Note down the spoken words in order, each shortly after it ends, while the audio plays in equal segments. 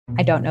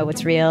I don't know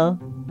what's real.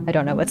 I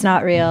don't know what's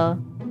not real.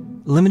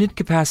 Limited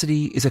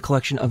Capacity is a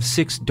collection of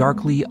 6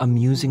 darkly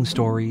amusing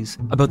stories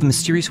about the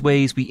mysterious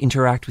ways we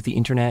interact with the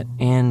internet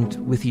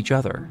and with each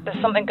other.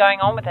 There's something going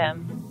on with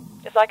him.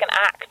 It's like an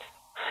act.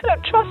 I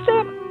don't trust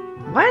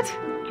him. What?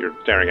 You're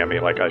staring at me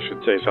like I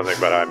should say something,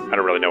 but I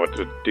don't really know what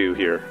to do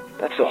here.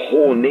 That's the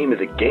whole name of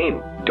the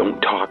game.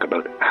 Don't talk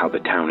about how the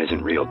town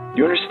isn't real.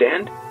 You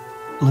understand?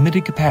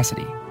 Limited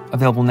Capacity.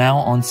 Available now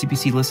on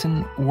CBC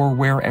Listen or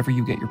wherever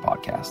you get your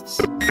podcasts.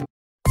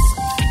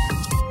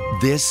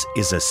 This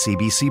is a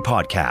CBC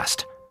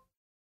podcast.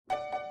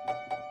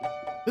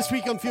 This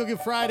week on Feel Good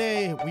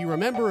Friday, we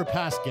remember a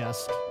past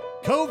guest.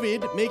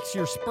 COVID makes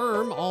your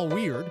sperm all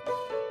weird.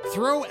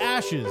 Throw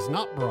ashes,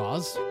 not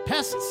bras.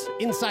 Pests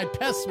inside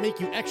pests make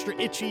you extra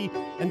itchy.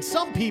 And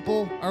some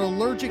people are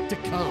allergic to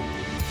cum.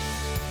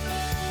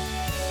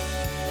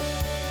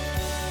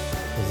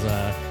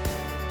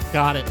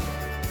 Got it.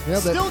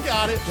 Nailed it. Still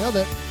got it. Nailed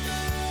it.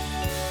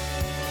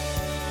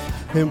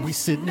 And we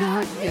sit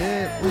not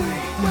yet.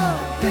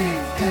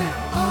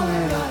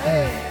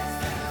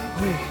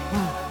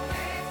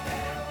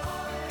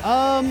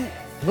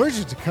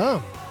 Allergic to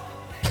cum.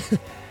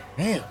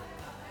 Man.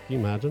 Can you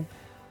imagine?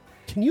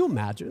 Can you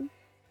imagine?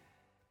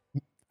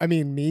 I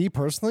mean, me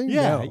personally?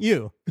 Yeah, No.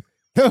 you.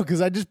 No,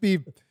 because I'd just be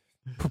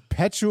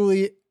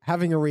perpetually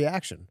having a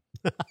reaction.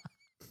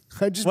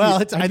 I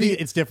think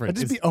it's different.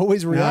 I'd just be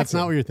always reacting. No, that's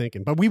not what you're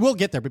thinking. But we will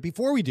get there. But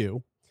before we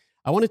do,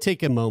 I want to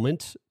take a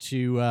moment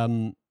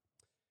to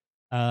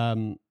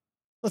That's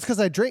because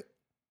I drink.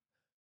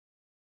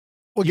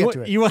 We'll get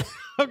to it.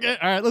 Okay,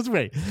 all right, let's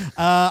wait.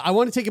 I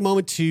want to take a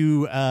moment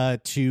to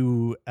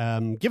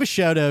give a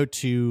shout out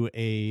to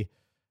a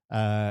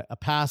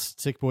past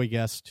Sick Boy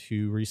guest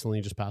who recently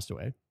just passed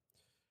away.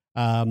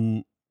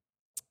 I'm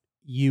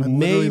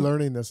literally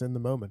learning this in the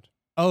moment.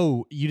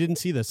 Oh, you didn't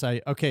see this?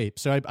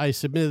 I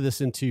submitted this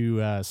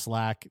into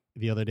Slack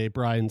the other day.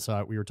 Brian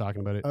saw it. We were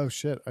talking about it. Oh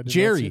shit! I did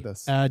not see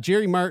this.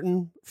 Jerry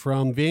Martin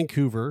from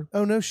Vancouver.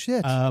 Oh no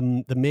shit!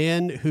 The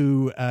man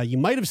who you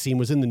might have seen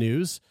was in the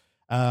news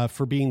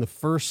for being the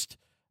first.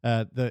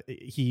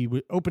 He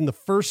opened the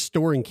first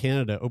store in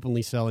Canada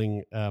openly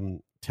selling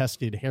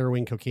tested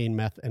heroin, cocaine,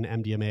 meth, and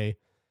MDMA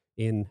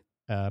in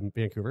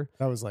Vancouver.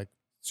 That was like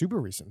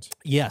super recent.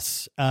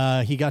 Yes.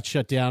 He got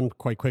shut down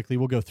quite quickly.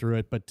 We'll go through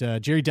it. But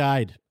Jerry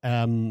died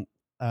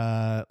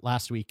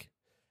last week.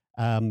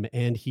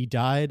 And he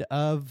died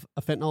of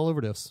a fentanyl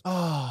overdose.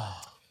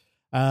 Oh.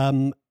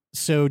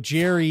 So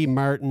Jerry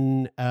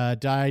Martin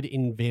died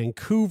in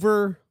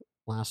Vancouver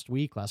last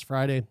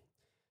Friday,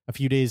 a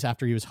few days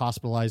after he was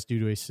hospitalized due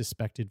to a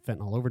suspected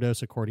fentanyl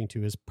overdose, according to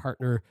his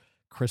partner,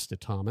 Krista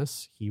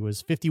Thomas. He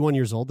was 51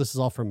 years old. This is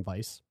all from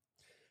Vice.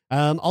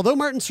 Although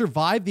Martin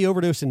survived the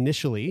overdose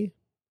initially,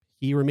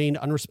 he remained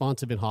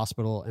unresponsive in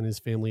hospital, and his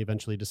family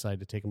eventually decided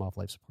to take him off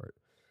life support.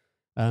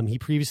 He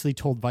previously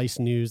told Vice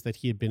News that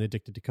he had been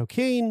addicted to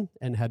cocaine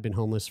and had been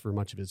homeless for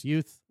much of his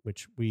youth,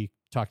 which we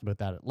talked about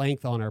that at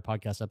length on our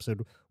podcast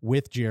episode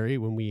with Jerry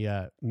when we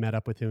met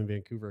up with him in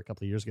Vancouver a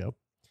couple of years ago.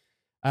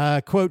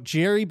 Quote,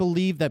 Jerry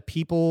believed that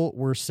people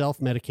were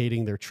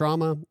self-medicating their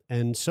trauma,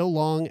 and so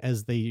long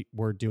as they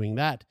were doing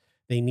that,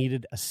 they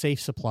needed a safe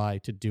supply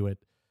to do it,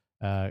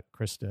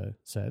 Krista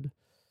said.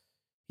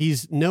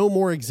 He's no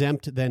more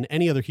exempt than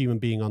any other human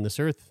being on this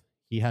earth.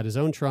 He had his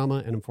own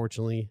trauma, and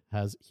unfortunately,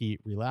 he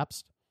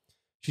relapsed.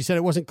 She said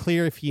it wasn't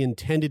clear if he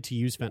intended to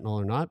use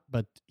fentanyl or not,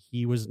 but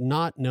he was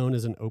not known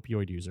as an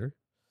opioid user.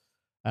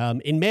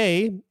 In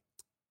May,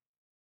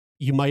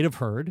 you might have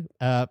heard,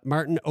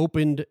 Martin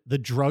opened the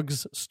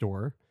drugs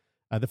store,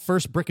 the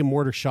first brick and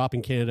mortar shop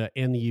in Canada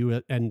and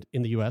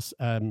in the U.S.,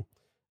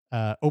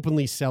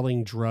 openly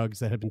selling drugs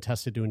that had been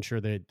tested to ensure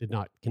they did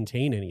not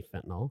contain any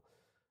fentanyl.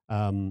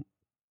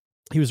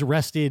 He was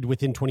arrested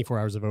within 24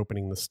 hours of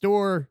opening the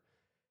store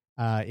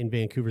in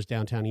Vancouver's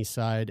downtown east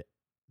side,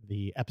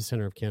 the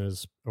epicenter of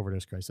Canada's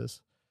overdose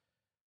crisis.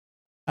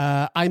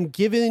 I am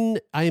giving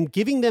them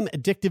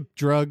addictive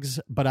drugs,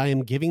 but I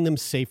am giving them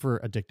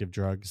safer addictive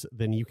drugs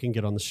than you can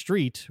get on the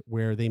street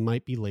where they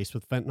might be laced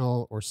with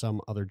fentanyl or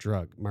some other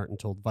drug, Martin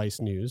told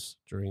Vice News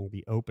during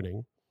the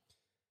opening.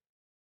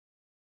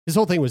 His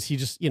whole thing was he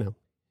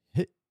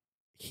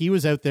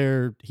was out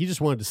there. He just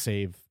wanted to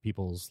save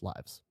people's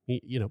lives.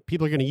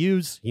 People are going to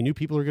use. He knew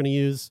people are going to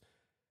use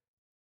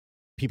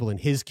people in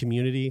his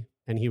community,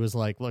 and he was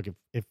like, "Look,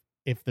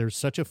 if there's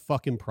such a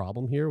fucking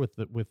problem here with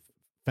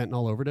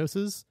fentanyl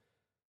overdoses,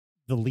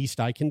 the least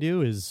I can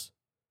do is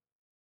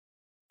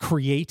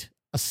create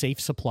a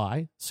safe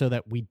supply so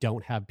that we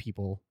don't have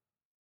people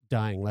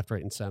dying left,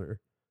 right, and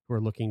center who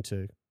are looking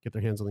to get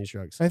their hands on these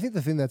drugs." I think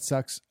the thing that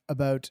sucks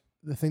about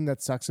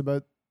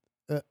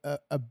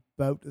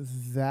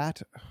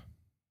that,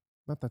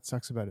 not that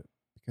sucks about it,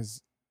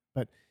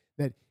 but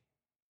that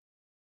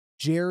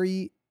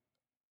Jerry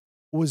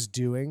was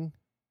doing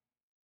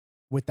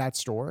with that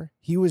store,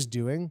 he was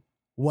doing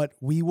what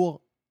we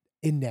will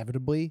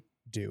inevitably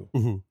do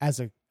as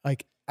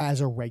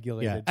a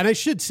regulated. Yeah. And I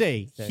should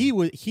say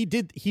thing. he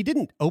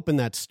didn't open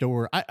that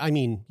store. I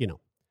mean,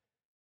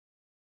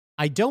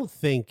 I don't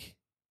think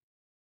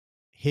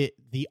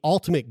the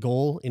ultimate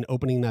goal in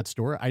opening that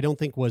store, I don't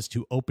think was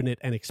to open it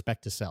and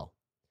expect to sell.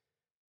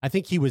 I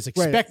think he was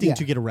expecting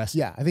to get arrested.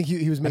 Yeah, I think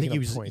he was making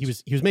a point. He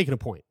was making a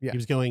point. Yeah. He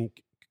was going,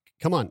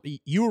 come on,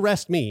 you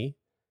arrest me,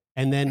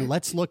 and then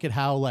let's look at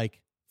how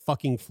like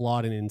fucking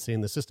flawed and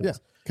insane the system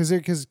is.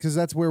 Because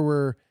that's where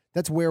we're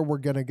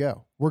gonna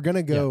go. We're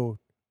gonna go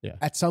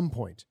at some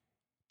point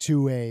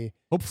to a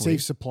Hopefully.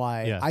 safe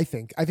supply. Yeah. I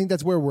think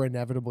that's where we're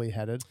inevitably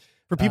headed.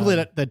 For people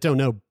that don't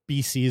know,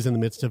 BC is in the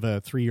midst of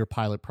a 3-year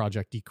pilot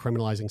project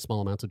decriminalizing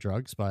small amounts of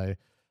drugs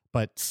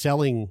but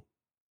selling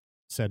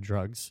said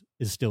drugs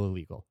is still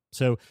illegal.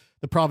 So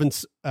the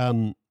province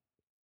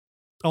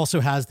also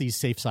has these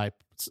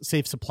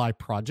safe supply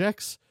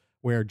projects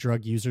where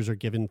drug users are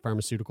given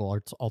pharmaceutical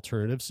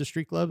alternatives to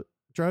street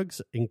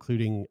drugs,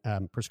 including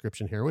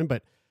prescription heroin.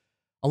 But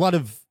a lot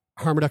of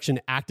harm reduction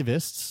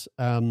activists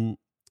and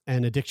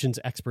addictions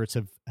experts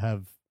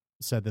have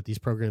said that these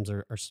programs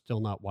are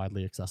still not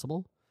widely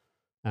accessible,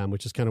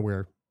 which is kind of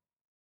where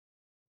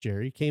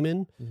Jerry came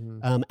in.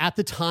 Mm-hmm. At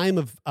the time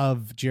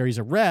of Jerry's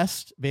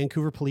arrest,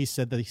 Vancouver police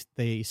said that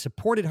they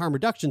supported harm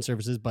reduction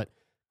services, but,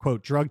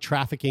 quote, drug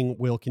trafficking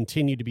will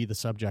continue to be the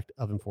subject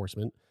of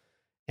enforcement.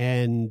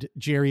 And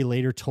Jerry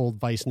later told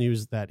Vice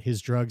News that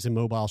his drugs and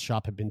mobile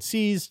shop had been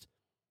seized,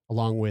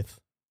 along with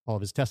all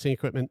of his testing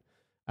equipment,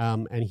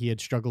 and he had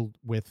struggled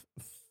with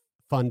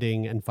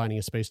funding and finding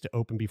a space to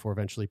open before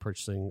eventually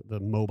purchasing the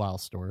mobile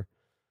store.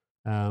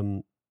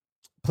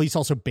 Police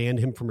also banned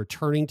him from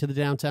returning to the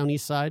downtown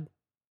east side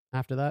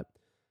after that.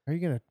 Are you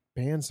going to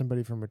ban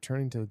somebody from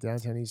returning to the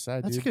downtown east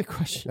side? That's dude? a good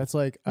question. That's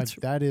like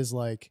that is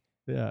like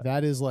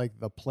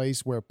the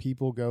place where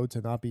people go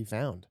to not be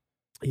found.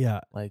 Yeah.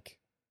 Like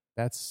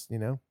that's, you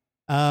know.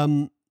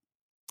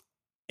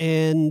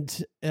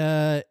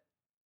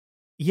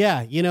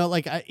 Yeah, you know,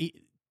 like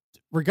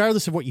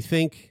regardless of what you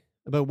think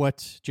about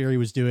what Jerry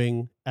was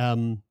doing,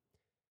 that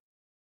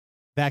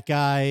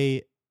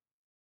guy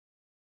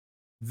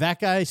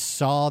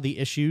saw the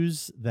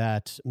issues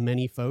that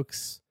many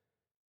folks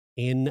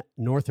in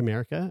North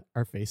America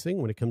are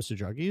facing when it comes to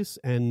drug use,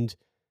 and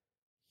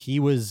he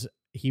was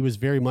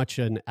very much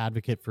an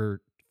advocate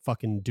for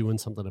fucking doing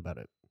something about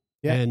it.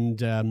 Yeah.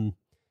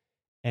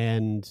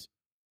 And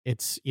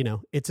it's, you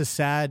know, it's a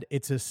sad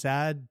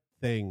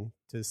thing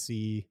to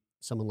see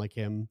someone like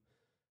him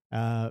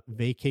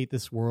vacate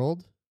this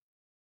world,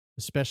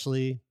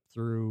 especially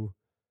through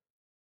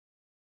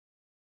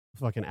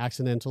fucking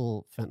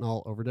accidental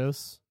fentanyl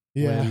overdose.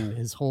 Yeah. When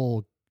his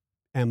whole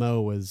MO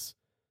was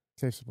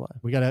safe supply.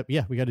 We gotta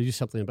do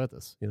something about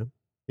this, you know?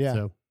 Yeah.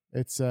 So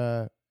it's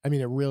I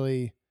mean, it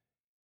really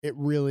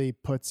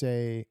puts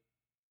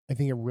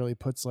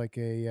like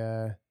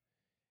a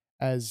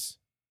as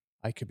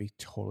I could be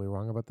totally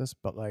wrong about this,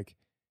 but like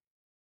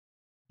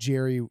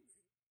Jerry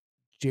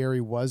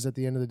was at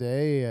the end of the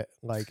day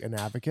like an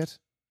advocate,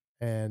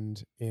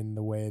 and in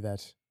the way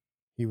that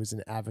he was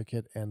an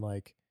advocate and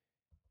like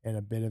and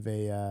a bit of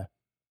a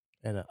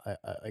and a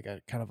like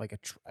a kind of like a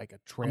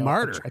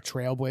martyr, a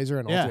trailblazer,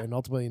 and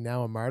ultimately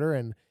now a martyr,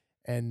 and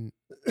and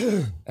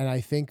I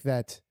think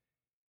that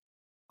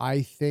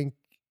I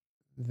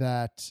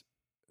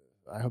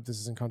hope this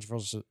isn't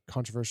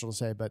controversial to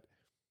say, but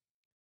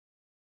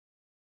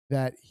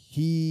that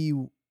he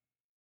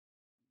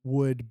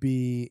would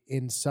be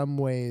in some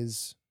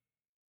ways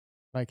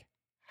like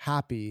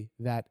happy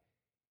that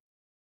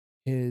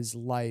his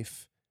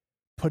life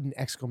put an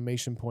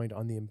exclamation point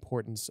on the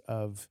importance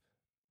of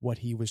what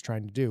he was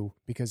trying to do,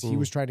 because he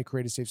was trying to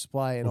create a safe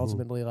supply, and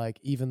ultimately like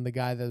even the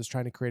guy that was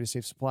trying to create a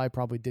safe supply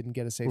probably didn't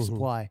get a safe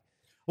supply.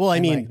 Well, I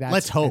And, mean, like,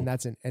 let's hope.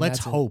 Let's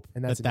hope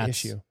that's an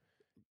issue.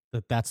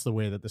 That's the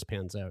way that this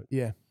pans out.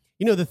 Yeah.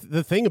 You know,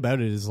 the thing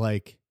about it is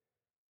like,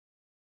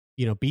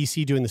 you know,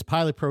 BC doing this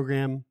pilot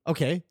program.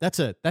 Okay, that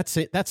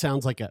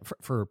sounds like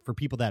for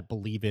people that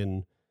believe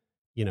in,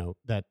 you know,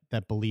 that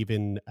believe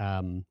in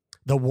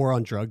the war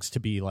on drugs to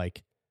be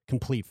like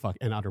complete fuck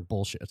and utter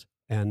bullshit,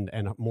 and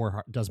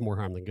does more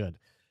harm than good.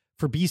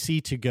 For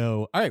BC to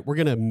go, all right, we're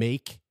gonna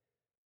make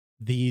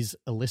these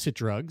illicit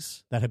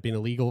drugs that have been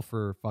illegal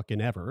for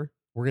fucking ever.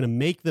 We're gonna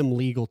make them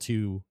legal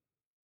to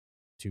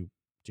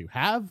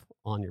have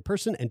on your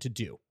person and to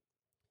do.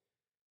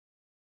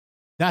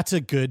 That's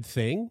a good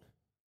thing.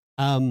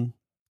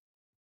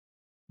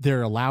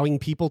 They're allowing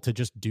people to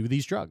just do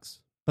these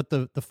drugs. But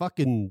the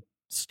fucking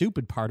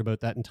stupid part about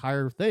that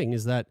entire thing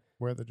is that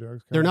Where the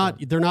drugs they're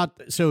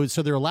not so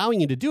they're allowing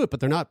you to do it, but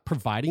they're not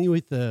providing you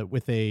with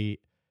a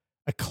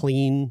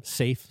clean,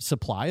 safe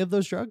supply of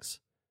those drugs.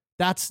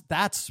 That's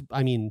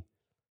I mean,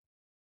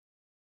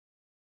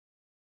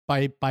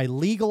 by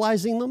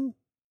legalizing them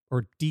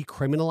or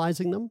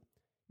decriminalizing them,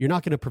 you're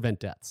not going to prevent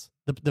deaths.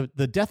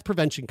 The death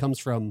prevention comes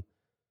from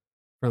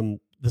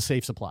the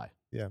safe supply.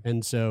 Yeah.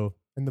 And so,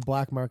 and the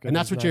black market, and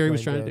that's what Jerry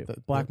was trying to do. The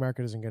black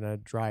market isn't going to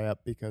dry up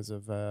because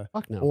of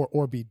fuck no.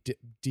 or be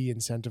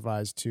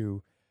de-incentivized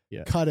to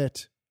cut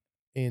it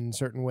in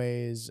certain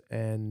ways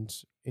and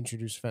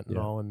introduce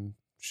fentanyl and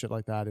shit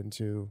like that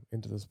into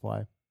the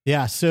supply.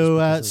 Yeah, so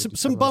Just because of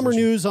some bummer decarbonization.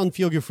 news on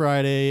Feel Good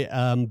Friday,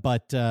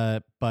 but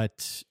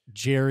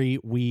Jerry,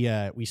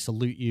 we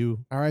salute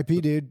you.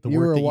 R.I.P. dude. the You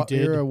work were that you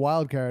did. you're a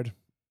wild card.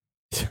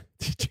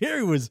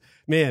 Jerry was,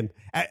 man,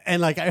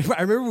 and like I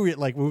remember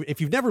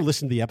if you've never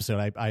listened to the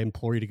episode, I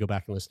implore you to go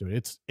back and listen to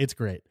it. It's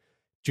great.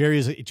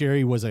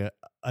 Jerry was an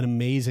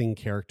amazing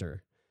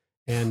character,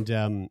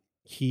 and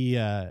he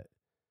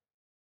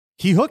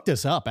hooked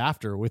us up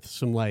after with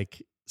some LSD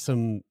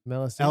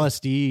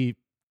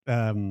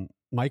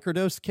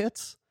microdose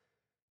kits,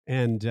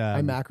 and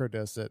I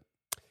macrodosed it.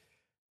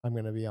 I'm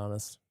gonna be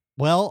honest.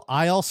 well,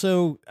 I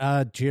also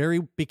Jerry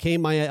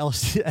became my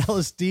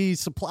LSD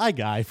supply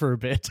guy for a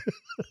bit,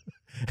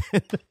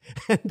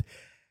 and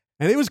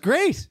it was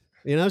great,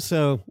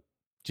 So,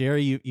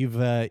 Jerry,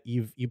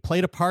 you've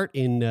played a part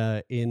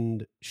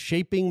in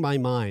shaping my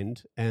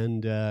mind,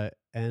 and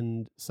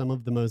some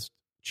of the most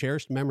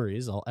cherished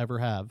memories I'll ever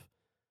have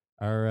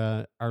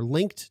are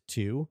linked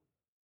to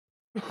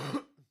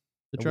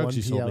the drugs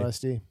you sold me.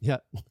 LSD. Yeah.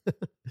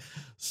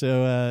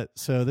 So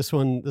this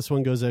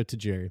one goes out to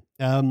Jerry.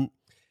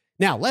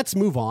 Now let's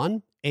move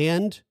on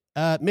and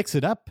mix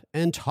it up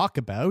and talk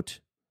about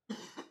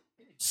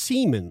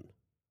semen.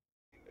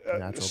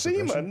 Natural progression.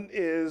 Semen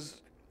is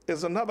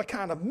another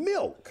kind of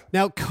milk.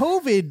 Now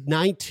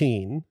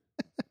COVID-19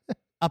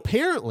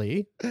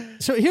 apparently.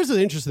 So here's the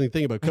interesting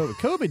thing about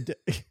COVID.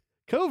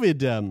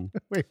 COVID.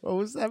 Wait, what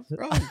was that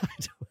from?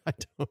 I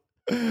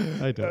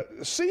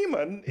don't.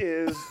 Semen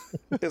is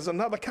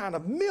another kind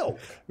of milk.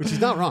 Which is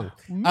not wrong.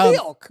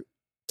 Milk.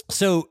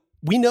 So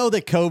we know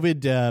that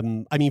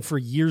COVID. For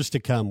years to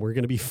come, we're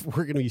going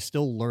to be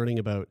still learning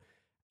about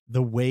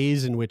the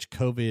ways in which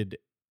COVID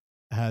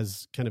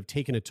has kind of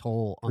taken a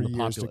toll on the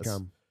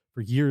populace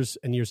for years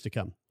and years to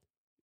come.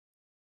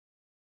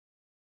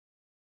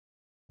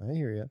 I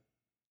hear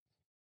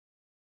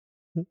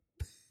you.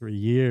 For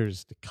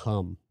years to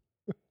come.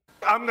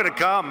 I'm going to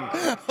come.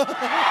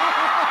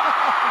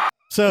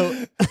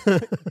 So,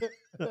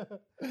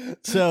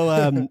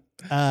 long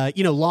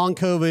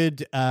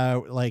COVID,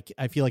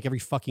 I feel like every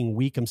fucking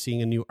week I'm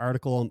seeing a new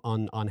article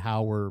on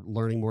how we're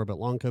learning more about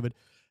long COVID.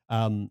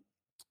 And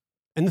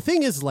the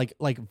thing is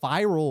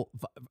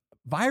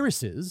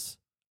viruses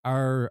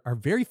are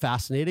very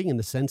fascinating in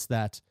the sense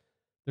that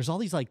there's all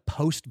these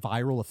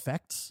post-viral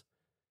effects,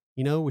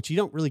 which you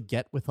don't really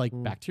get with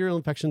bacterial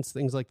infections,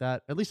 things like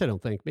that. At least I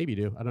don't think. Maybe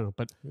you do. I don't know.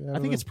 But I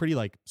think it's pretty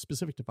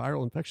specific to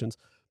viral infections.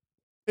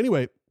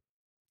 Anyway,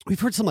 we've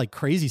heard some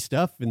crazy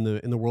stuff in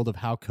the world of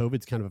how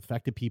COVID's kind of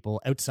affected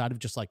people outside of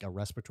just a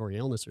respiratory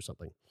illness or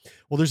something.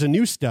 Well, there's a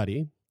new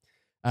study,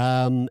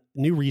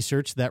 new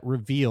research that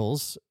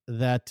reveals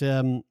that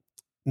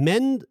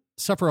men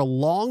suffer a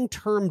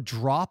long-term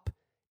drop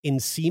in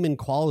semen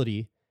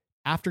quality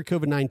after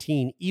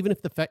COVID-19, even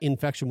if the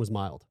infection was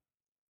mild.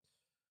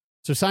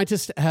 So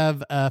scientists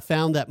have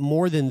found that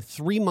more than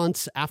 3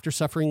 months after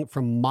suffering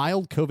from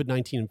mild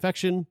COVID-19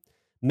 infection,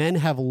 men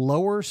have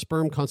lower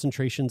sperm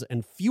concentrations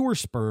and fewer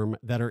sperm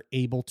that are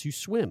able to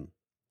swim.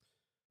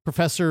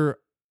 Professor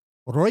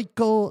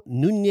Roico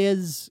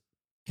Núñez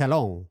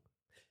Calón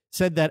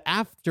said that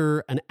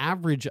after an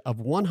average of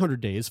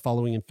 100 days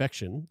following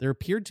infection, there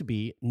appeared to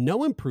be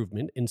no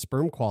improvement in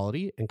sperm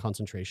quality and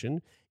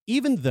concentration,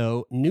 even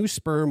though new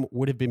sperm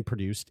would have been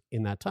produced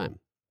in that time.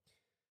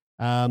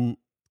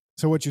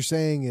 So what you're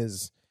saying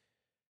is,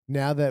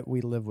 now that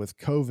we live with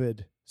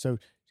COVID, so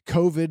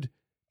COVID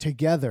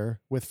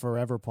together with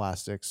forever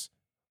plastics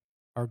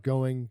are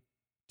going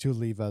to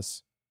leave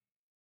us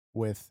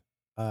with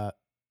a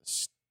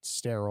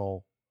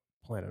sterile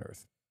planet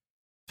Earth.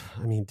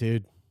 I mean,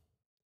 dude,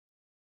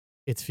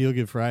 it's Feel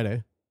Good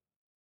Friday.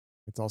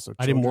 It's also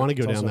I didn't want to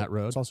go down that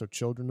road. It's also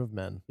children of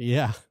men.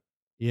 Yeah.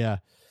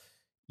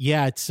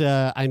 It's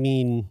did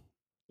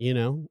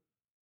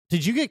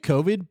you get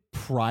COVID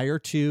prior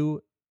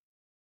to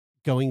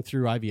going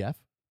through IVF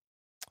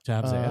to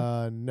have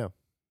Zaya?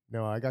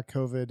 No, I got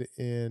COVID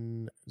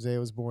Zaya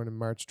was born in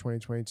March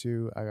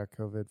 2022. I got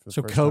COVID for the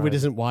So first COVID time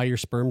isn't why your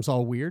sperm's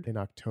all weird? in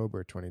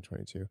October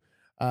 2022.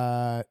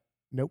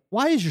 Nope.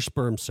 Why is your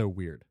sperm so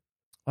weird?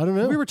 I don't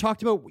know. Have we ever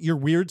talked about your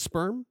weird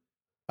sperm?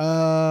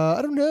 I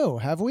don't know.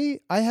 Have we?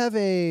 I have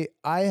a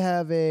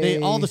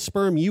All the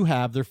sperm you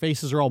have, their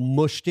faces are all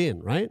mushed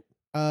in, right?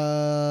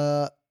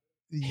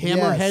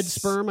 hammerhead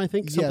Sperm, I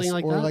think, something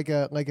like or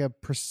that. like a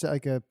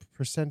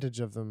percentage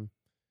of them.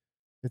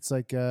 It's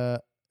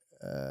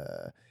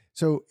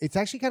so it's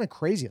actually kind of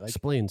crazy.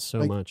 Explains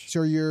so much.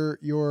 So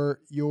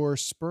your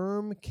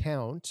sperm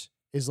count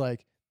is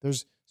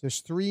there's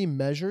 3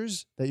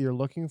 measures that you're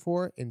looking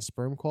for in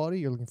sperm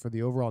quality. You're looking for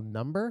the overall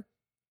number,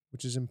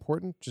 which is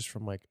important just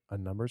from a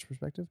numbers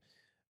perspective.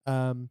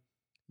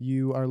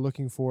 You are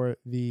looking for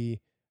the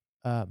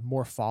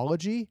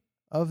morphology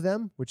of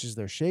them, which is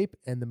their shape,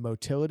 and the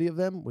motility of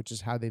them, which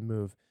is how they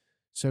move.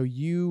 So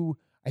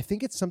I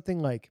think it's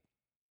something like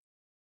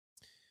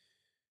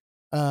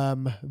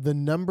the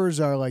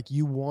numbers are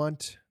you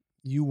want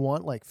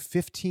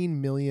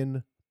 15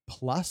 million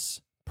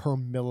plus per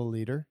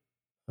milliliter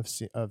of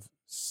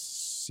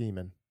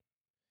semen.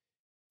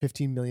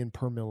 15 million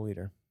per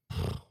milliliter.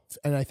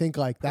 And I think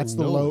like that's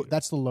the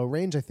milliliter. low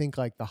range. I think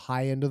like the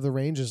high end of the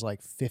range is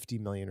like 50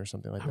 million or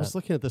something like I that. was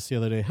looking at this the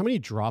other day. How many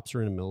drops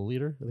are in a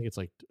milliliter? I think it's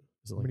like,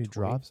 is it How like many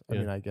 20? drops? I Yeah.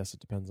 mean, I guess it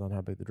depends on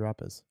how big the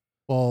drop is.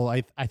 Well,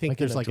 I think Like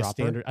there's in a like a dropper?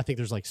 standard. I think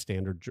there's like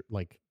standard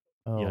like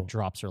Oh,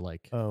 drops are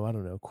like. oh, I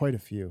don't know. Quite a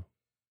few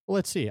Well,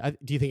 let's see.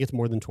 Do you think it's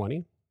more than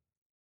 20?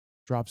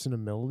 drops in a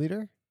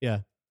milliliter. Yeah.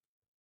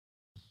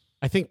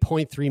 I think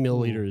 0.3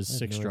 milliliter Ooh, is I have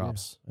 6 no idea.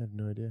 drops. I have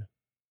no idea.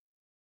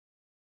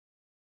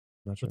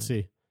 Not sure. Let's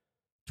see.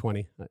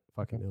 20. I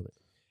fucking nailed it.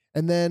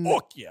 And then,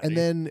 dude.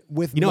 then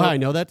with You know how I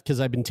know that? Because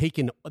I've been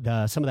taking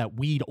some of that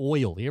weed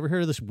oil. You ever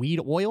heard of this weed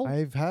oil?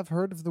 I have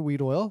heard of the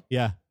weed oil.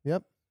 Yeah.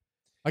 Yep.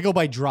 I go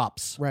by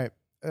drops. Right.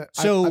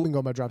 So- I've been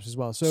going by drops as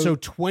well. So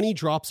 20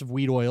 drops of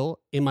weed oil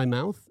in my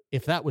mouth,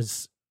 if that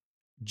was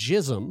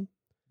jism,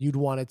 you'd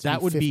want it to that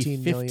be would be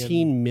 15 million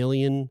 15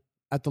 million.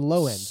 at the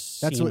low end.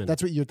 semen.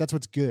 That's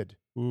what's good.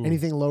 Mm.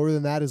 Anything lower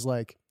than that is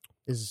like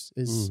is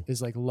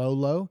like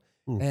low.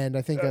 Mm. And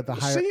I think at the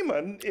higher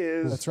Semen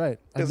is that's right.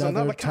 is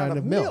another kind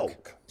of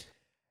milk.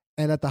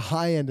 And at the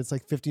high end, it's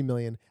like 50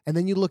 million. And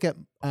then you look at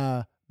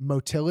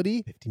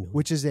motility, 50 million.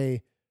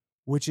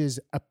 which is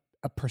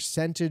a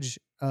percentage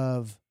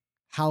of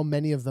how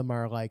many of them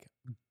are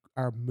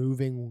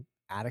moving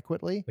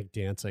adequately, Like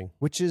dancing.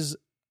 which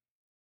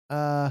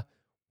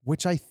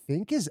I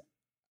think is,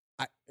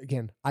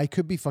 again, I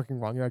could be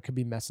fucking wrong here. I could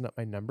be messing up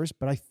my numbers,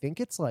 but I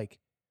think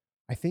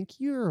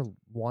you're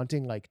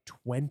wanting like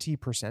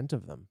 20%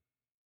 of them.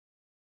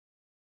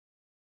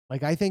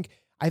 Like I think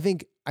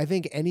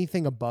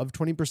anything above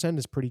 20%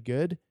 is pretty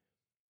good.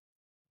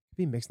 Could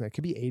be mixing that.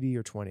 Could be 80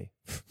 or 20.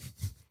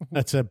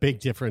 That's a big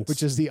difference.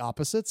 Which is the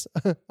opposites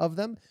of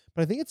them.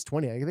 But I think it's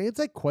 20. I think it's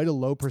like quite a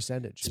low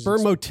percentage.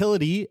 sperm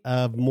motility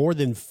of more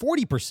than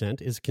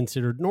 40% is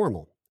considered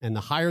normal. And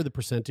the higher the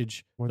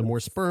percentage, More the than more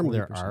sperm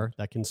there 40%. are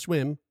that can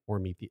swim or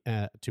meet the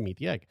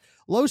egg.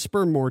 Low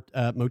sperm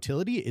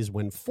motility is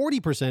when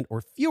 40%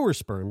 or fewer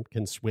sperm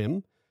can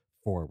swim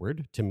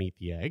forward to meet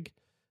the egg.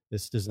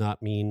 This does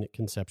not mean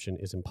conception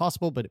is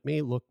impossible, but it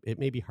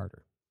may be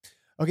harder.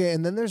 Okay,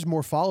 and then there's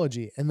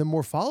morphology. And the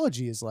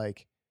morphology is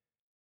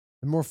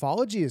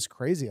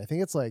crazy. I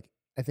think it's like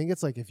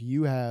if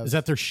you have Is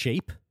that their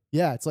shape?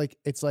 yeah, it's like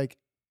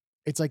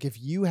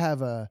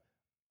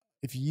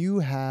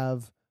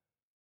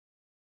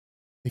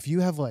if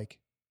you have like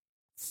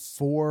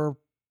 4,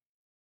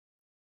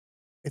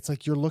 it's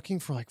like you're looking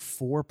for like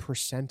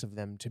 4% of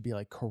them to be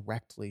like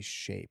correctly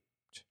shaped.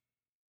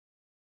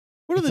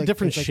 What are the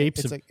different it's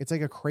shapes? It's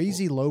like a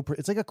crazy low.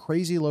 It's like a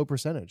crazy low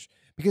percentage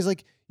because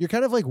like you're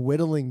kind of like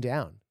whittling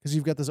down because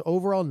you've got this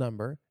overall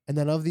number, and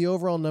then of the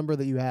overall number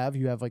that you have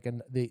like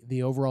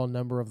the overall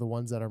number of the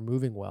ones that are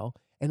moving well,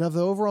 and of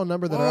the overall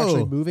number that are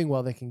actually Whoa. moving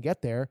well that can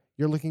get there,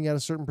 you're looking at a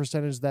certain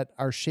percentage that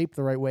are shaped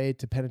the right way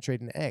to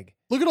penetrate an egg.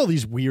 Look at all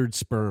these weird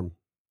sperm.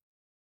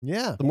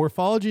 Yeah, The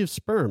morphology of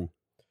sperm.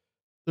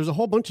 There's a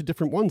whole bunch of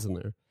different ones in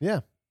there.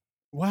 yeah.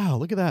 Wow,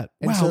 look at that.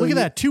 And Wow, so look at you-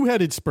 that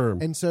two-headed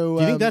sperm. And so,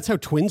 Do you think that's how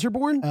twins are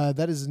born?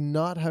 that is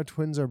not how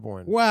twins are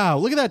born. Wow,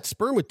 look at that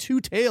sperm with 2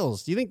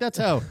 tails. Do you think that's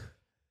how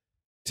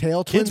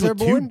Tail kids twins are with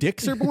 2 born.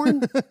 dicks are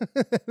born? Do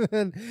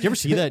you ever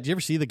see that? Do you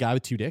ever see the guy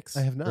with 2 dicks?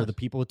 I have Or not. the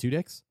people with 2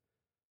 dicks?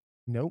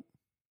 Nope.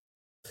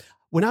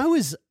 When I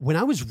was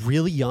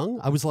really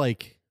young, I was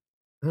like,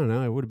 I don't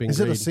know, I would have been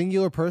Is it a grade-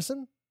 singular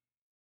person?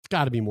 It's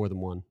got to be more than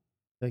one.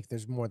 Like,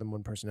 there's more than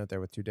one person out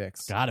there with 2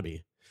 dicks. Got to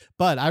be.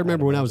 But I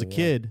remember when I was a imagine,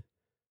 kid,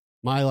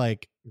 my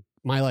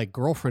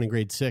girlfriend in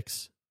grade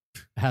 6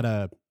 had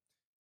a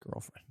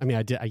Girlfriend. I mean,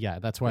 I did. Yeah,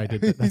 that's why I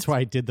did. That's why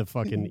I did the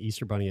fucking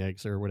Easter bunny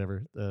eggs or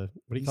whatever. What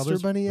do you call Easter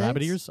those? bunny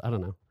Rabbit eggs? ears? I don't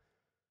know.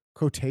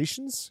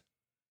 Quotations?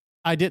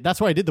 I did.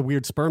 That's why I did the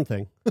weird sperm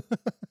thing.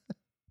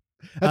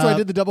 That's why I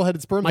did the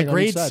double-headed sperm My thing on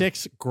each grade side.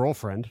 6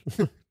 girlfriend.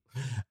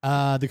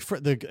 My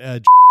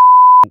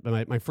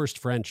first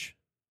French.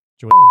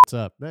 Joanne, what's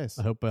up? Nice.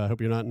 I hope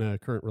you're not in a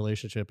current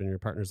relationship and your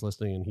partner's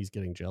listening and he's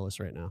getting jealous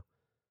right now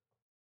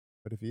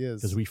But if he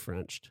is, because we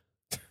Frenched.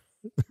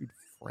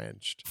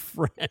 Frenched.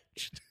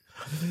 Frenched.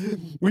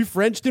 We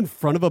Frenched in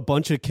front of a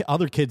bunch of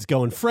other kids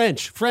going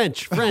French,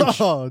 French, French.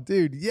 Oh,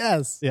 dude,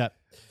 yes. Yeah.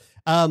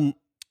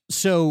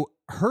 So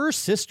her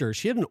sister,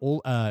 she had an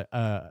old,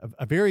 a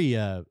very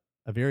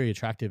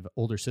attractive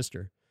older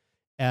sister,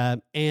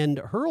 and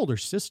her older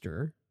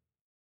sister,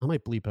 I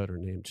might bleep out her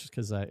name just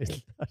because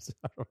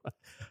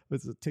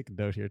let's take a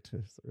note here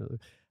too.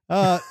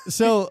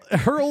 So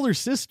her older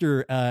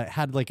sister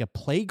had like a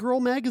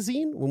Playgirl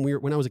magazine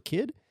when I was a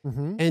kid,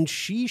 Mm-hmm. and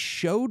she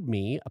showed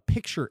me a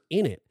picture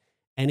in it,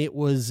 and it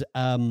was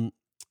a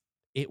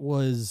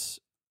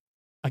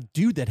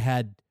dude that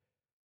had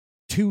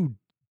 2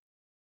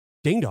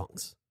 ding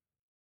dongs.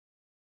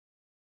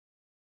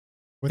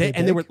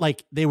 They were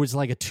like, there was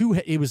like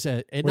it was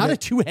not a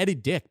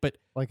 2-headed dick, but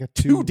like a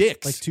 2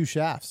 dicks, like 2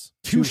 shafts.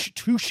 two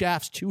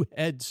shafts, 2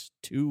 heads,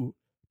 2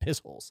 piss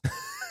holes.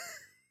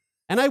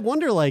 And I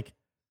wonder, like,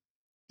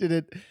 do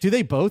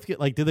they both get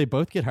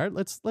hard?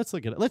 Let's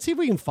look at it. Let's see if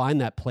we can find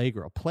that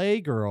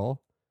Playgirl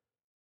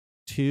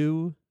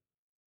 2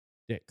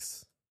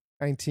 dicks.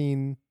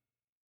 19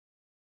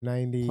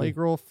 90.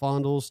 Playgirl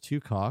fondles 2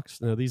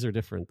 cocks. No, these are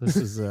different. This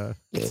is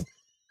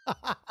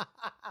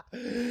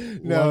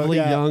lovely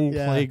young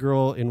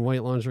playgirl in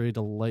white lingerie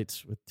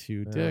delights with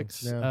 2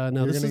 dicks.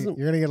 No, this isn't.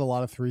 You're gonna get a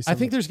lot of threesome. I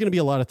think there's gonna be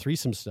a lot of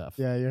threesome stuff.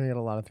 Yeah, you're gonna get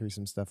a lot of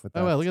threesome stuff with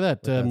that. Oh, well, look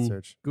at that.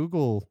 Search.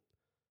 Google.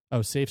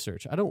 Oh, safe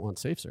search. I don't want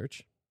safe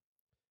search.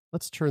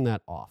 Let's turn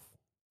that off.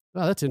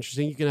 Oh, that's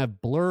interesting. You can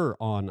have blur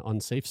on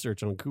safe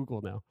search on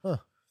Google now. Huh.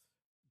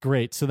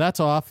 Great. So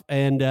that's off.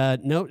 And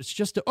no, it's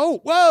just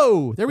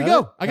whoa. There we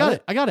go. I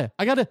got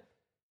it.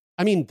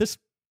 I mean, is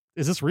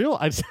this real?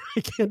 I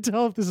can't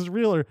tell if this is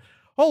real or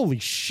holy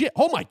shit.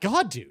 Oh my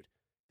God, dude.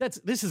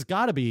 This has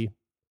got to be.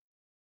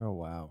 Oh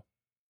wow.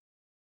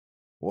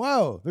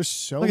 Whoa, there's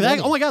so look at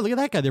many. that. Oh my God, look at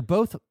that guy. They're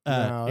both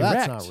no, erect.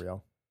 that's not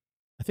real.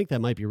 I think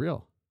that might be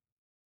real.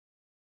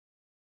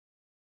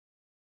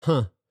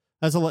 Huh.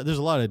 There's a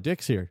lot of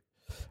dicks here.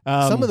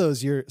 Some of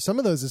those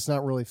it's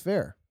not really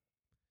fair.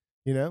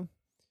 You know?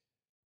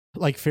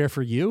 Like fair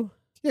for you?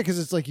 Yeah, because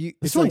it's like you.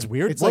 This one's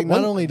weird. It's like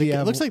not only do you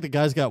have. It looks like the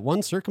guy's got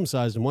one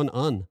circumcised and one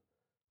un.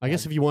 I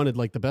guess if you wanted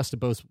like the best of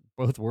both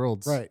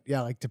worlds, right?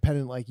 Yeah, like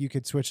depending, like you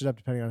could switch it up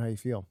depending on how you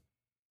feel,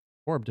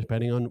 or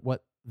depending on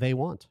what they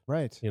want,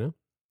 right? You know.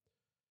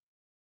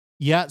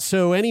 Yeah.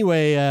 So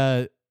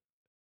anyway,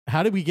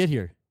 how did we get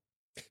here?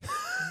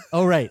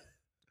 Oh, right.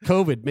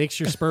 COVID makes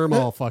your sperm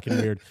all fucking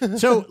weird.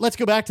 So let's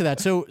go back to that.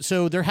 So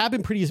there have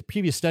been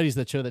previous studies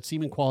that show that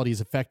semen quality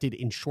is affected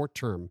in short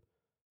term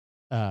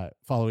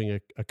following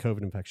a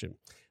COVID infection.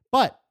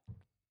 But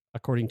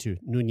according to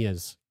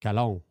Nunez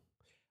Calon,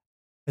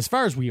 as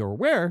far as we are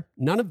aware,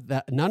 none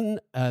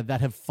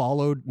that have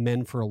followed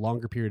men for a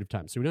longer period of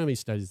time. So we don't have any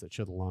studies that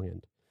show the long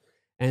end.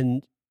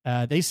 And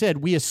they said,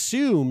 we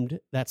assumed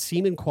that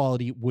semen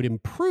quality would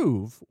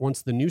improve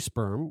once the new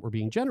sperm were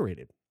being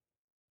generated.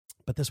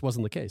 But this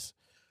wasn't the case.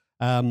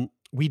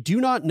 We do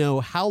not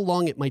know how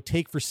long it might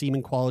take for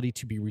semen quality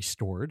to be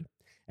restored,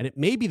 and it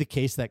may be the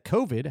case that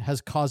COVID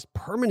has caused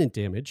permanent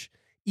damage,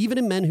 even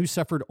in men who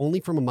suffered only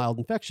from a mild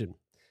infection.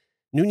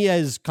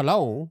 Nunez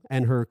Calon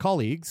and her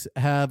colleagues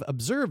have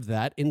observed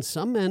that in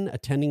some men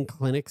attending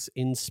clinics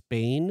in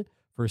Spain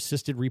for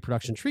assisted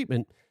reproduction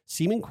treatment,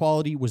 semen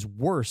quality was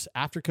worse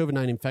after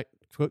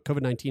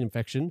COVID-19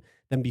 infection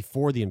than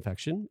before the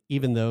infection,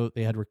 even though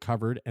they had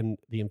recovered and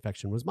the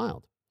infection was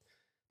mild.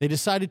 They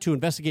decided to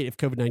investigate if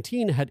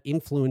COVID-19 had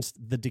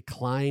influenced the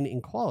decline in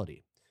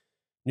quality.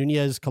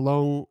 Nunez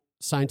Calon,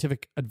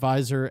 scientific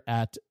advisor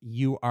at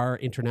UR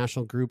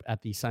International Group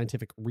at the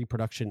Scientific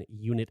Reproduction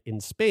Unit in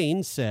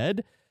Spain,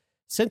 said,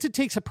 since it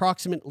takes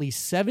approximately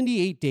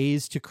 78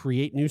 days to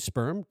create new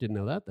sperm, didn't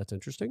know that, that's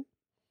interesting,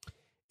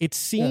 it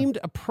seemed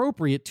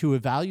appropriate to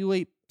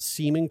evaluate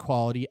semen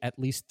quality at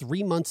least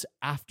 3 months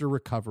after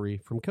recovery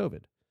from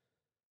COVID.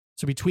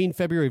 So between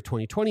February of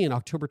 2020 and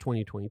October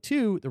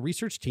 2022, the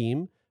research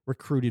team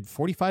recruited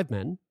 45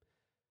 men,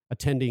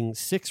 attending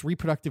 6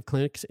 reproductive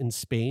clinics in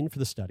Spain for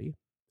the study.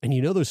 And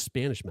you know those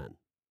Spanish men.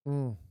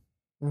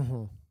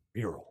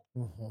 Virile.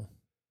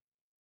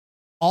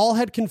 All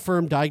had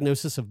confirmed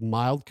diagnosis of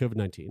mild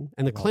COVID-19,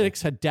 and the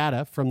clinics had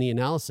data from the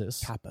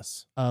analysis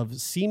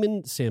of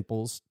semen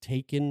samples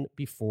taken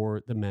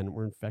before the men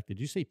were infected.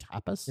 Did you say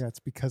tapas? Yeah, it's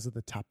because of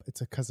the tap.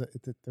 It's because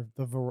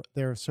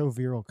they're so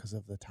virile because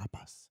of the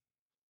tapas.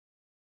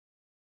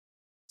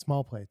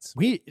 Small plates.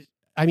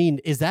 I mean,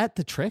 is that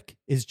the trick?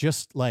 Is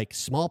just like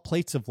small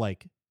plates of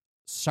like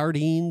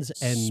sardines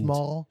and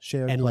small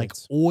shared and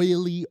plates.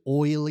 Like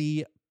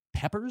oily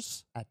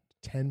peppers at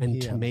 10 and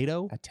p.m.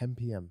 tomato at 10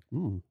 p.m.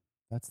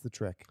 That's the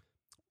trick.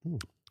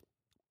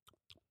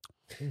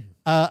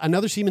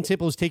 Another semen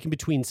sample was taken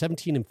between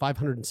 17 and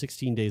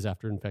 516 days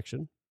after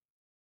infection.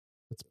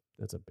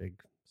 That's a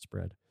big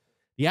spread.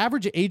 The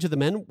average age of the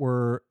men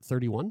were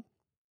 31,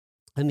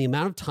 and the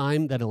amount of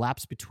time that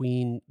elapsed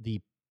between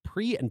the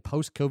pre and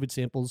post-COVID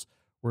samples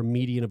were a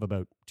median of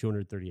about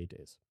 238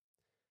 days.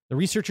 The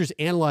researchers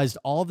analyzed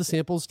all of the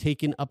samples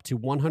taken up to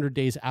 100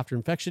 days after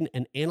infection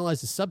and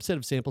analyzed a subset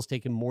of samples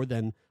taken more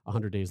than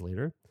 100 days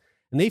later.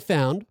 And they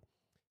found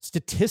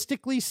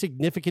statistically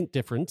significant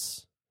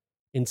difference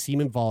in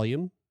semen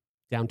volume,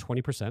 down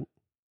 20%,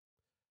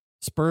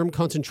 sperm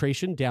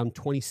concentration, down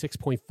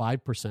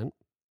 26.5%,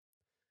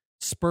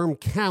 sperm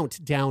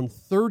count, down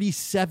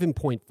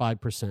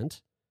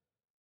 37.5%,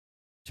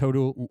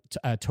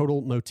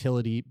 total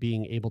motility,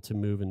 being able to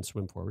move and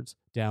swim forwards,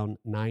 down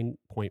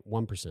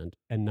 9.1%,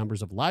 and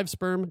numbers of live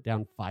sperm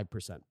down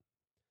 5%.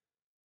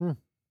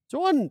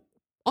 So on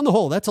the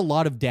whole, that's a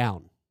lot of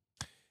down.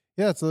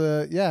 Yeah, it's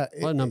a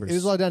lot of numbers. It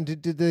is a lot down.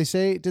 Did they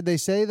say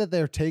that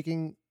they're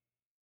taking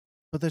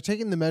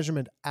the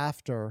measurement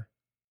after?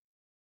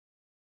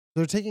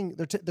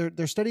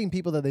 They're studying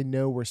people that they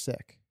know were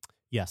sick.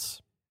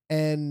 Yes.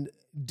 And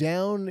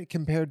down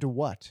compared to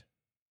what?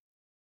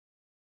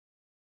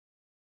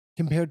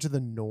 Compared to the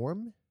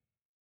norm?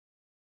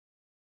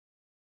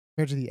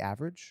 Compared to the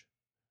average?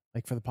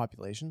 Like for the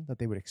population that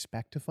they would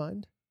expect to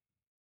find?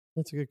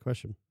 That's a good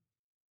question.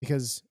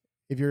 Because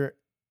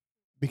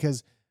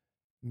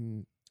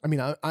I mean,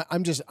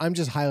 I'm just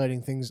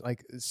highlighting things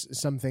like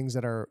some things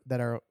that are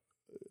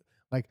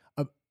Like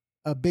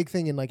a big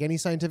thing in like any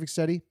scientific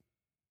study,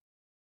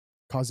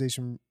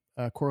 causation,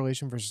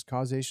 correlation versus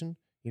causation.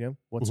 You know,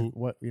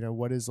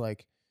 what is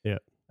like, yeah.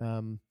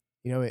 You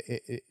know,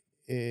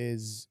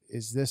 is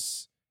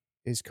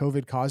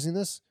COVID causing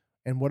this?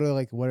 And what are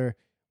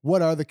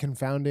the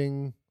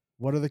confounding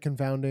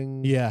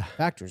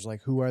factors?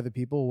 Like, who are the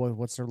people?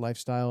 What's their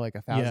lifestyle? Like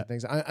 1,000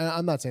 things.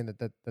 I'm not saying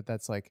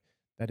that's like,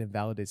 that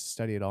invalidates the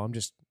study at all. I'm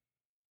just.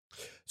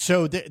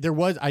 So there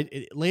was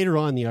later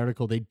on in the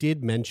article, they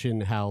did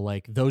mention how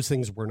like those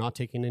things were not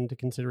taken into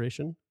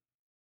consideration.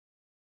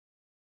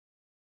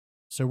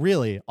 So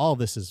really, all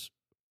this is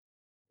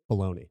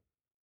baloney.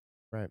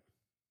 Right.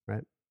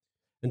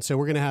 And so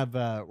we're gonna have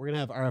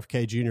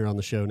RFK Jr. on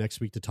the show next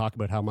week to talk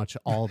about how much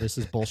all this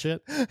is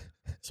bullshit.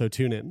 So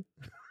tune in.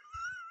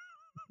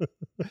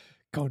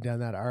 Going down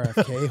that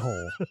RFK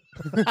hole.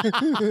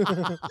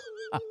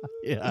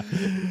 Yeah.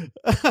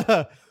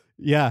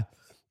 Yeah.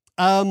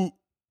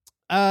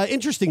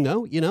 Interesting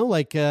though, you know,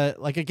 like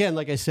again,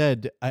 like I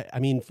said, I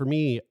mean, for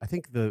me, I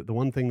think the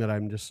one thing that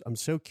I'm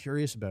so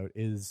curious about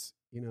is,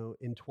 you know,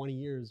 in 20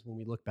 years, when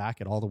we look back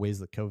at all the ways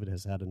that COVID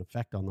has had an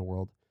effect on the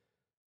world,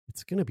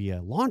 it's going to be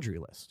a laundry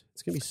list.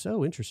 It's going to be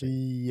so interesting.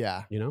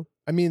 Yeah. You know,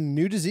 I mean,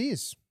 new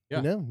disease,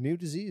 Yeah. New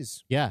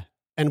disease. Yeah.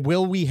 And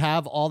will we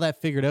have all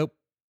that figured out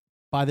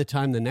by the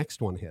time the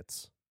next one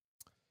hits?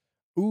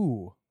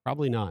 Ooh,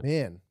 probably not,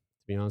 man. To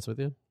be honest with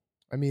you.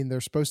 I mean,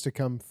 they're supposed to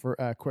come for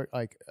quick,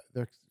 like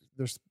they're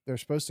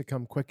supposed to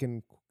come quick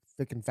and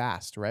thick and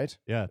fast, right?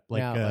 Yeah.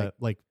 Like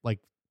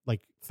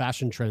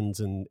fashion trends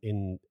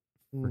in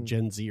for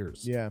Gen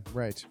Zers. Yeah.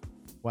 Right.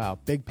 Wow.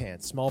 Big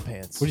pants, small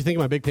pants. What do you think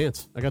of my big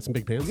pants? I got some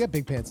big pants. You got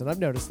big pants, and I've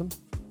noticed them.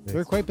 Thanks.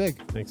 They're quite big.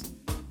 Thanks.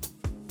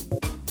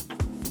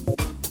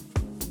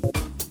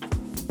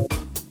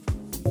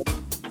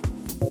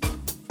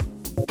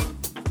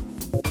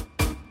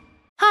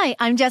 Hi,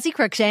 I'm Jessie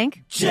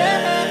Cruikshank. Jessie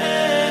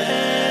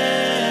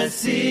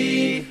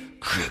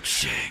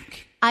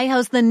Cruikshank. I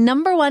host the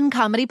 #1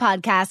 comedy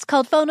podcast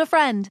called Phone a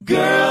Friend.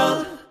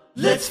 Girl,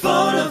 let's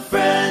phone a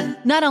friend.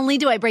 Not only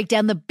do I break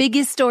down the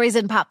biggest stories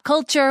in pop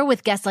culture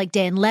with guests like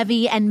Dan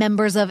Levy and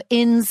members of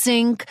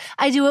NSYNC,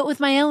 I do it with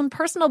my own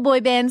personal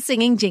boy band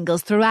singing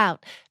jingles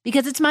throughout.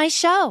 Because it's my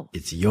show.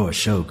 It's your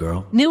show,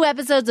 girl. New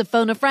episodes of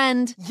Phone a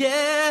Friend.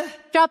 Yeah.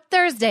 Drop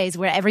Thursdays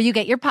wherever you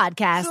get your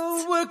podcasts.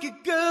 So work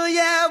it, girl.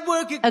 Yeah,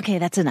 work it. Okay,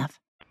 that's enough.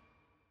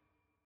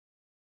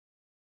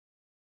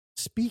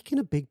 Speaking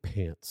of big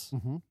pants,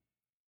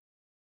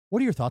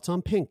 what are your thoughts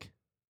on Pink?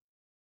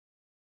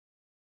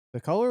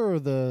 The color or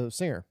the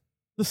singer?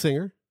 The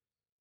singer.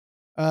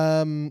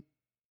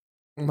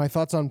 My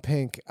thoughts on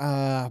Pink.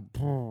 I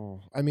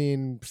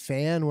mean,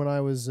 fan when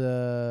I was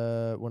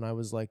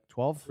like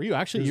 12. Were you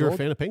actually? You were a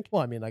fan of Pink?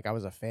 Well, I mean, like I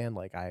was a fan.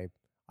 Like I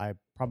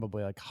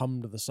probably like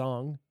hummed the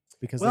song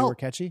because they were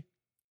catchy.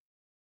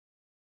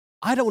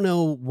 I don't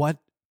know what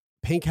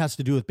Pink has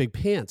to do with big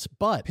pants,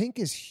 but Pink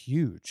is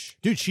huge,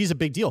 dude. She's a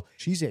big deal.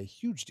 She's a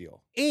huge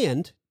deal.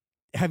 And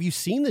have you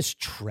seen this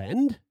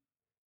trend?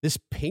 This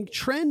Pink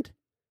trend?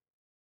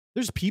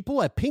 There's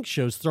people at Pink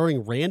shows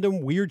throwing random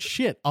weird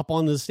shit up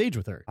on the stage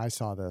with her. I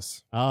saw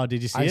this. Oh,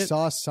 did you see it? I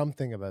saw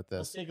something about this.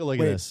 Let's take a look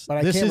at this. But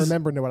I can't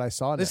remember what I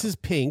saw now. This is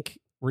Pink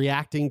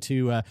reacting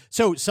to...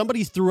 so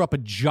somebody threw up a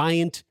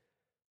giant,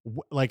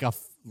 like a...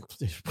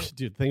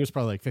 Dude, the thing was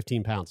probably like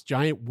 15 pounds.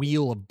 Giant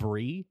wheel of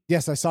brie.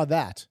 Yes, I saw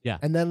that. Yeah.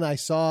 And then I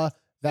saw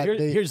that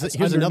here's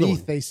another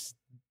one. They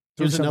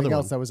threw something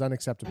else that was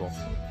unacceptable.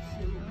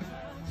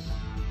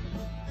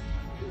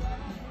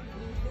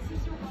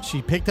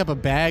 She picked up a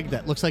bag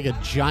that looks like a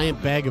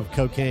giant bag of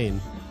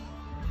cocaine.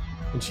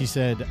 And she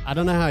said, I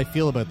don't know how I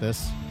feel about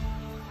this.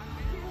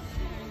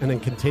 And then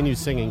continued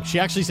singing. She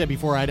actually said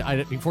before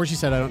she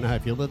said, I don't know how I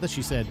feel about this,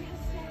 she said,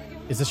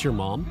 is this your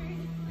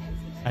mom?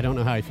 I don't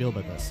know how I feel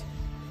about this.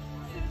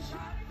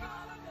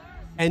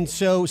 And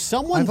so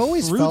someone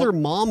threw their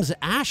mom's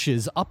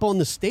ashes up on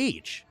the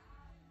stage.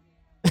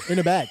 In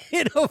a bag.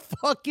 In a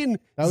fucking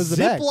that was the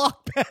Ziploc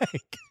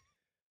bag.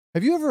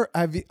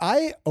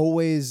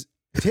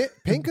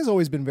 Pink has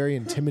always been very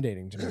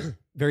intimidating to me.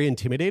 Very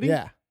intimidating?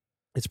 Yeah.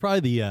 It's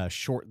probably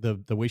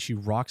the way she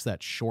rocks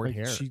that short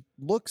hair. She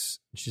looks.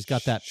 She's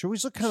got that. She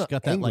always look kind of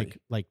got angry that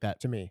like that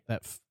to me.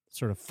 That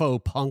sort of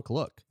faux punk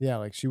look. Yeah,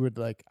 like she would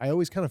like. I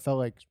always kind of felt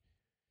like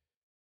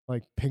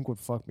Pink would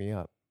fuck me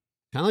up.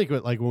 Kind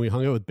of like when we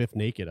hung out with Biff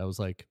Naked. I was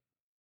like,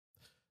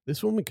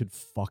 this woman could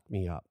fuck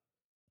me up.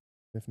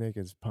 Biff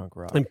Naked's punk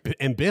rock,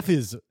 and Biff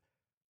is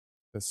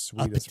the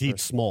sweetest, petite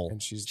small,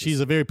 and she's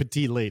a very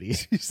petite lady.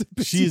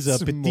 She's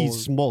a petite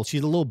small.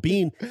 She's a little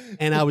bean,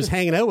 and I was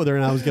hanging out with her,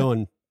 and I was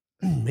going,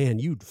 man,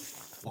 you'd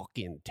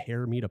fucking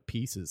tear me to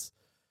pieces.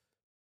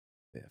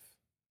 Biff,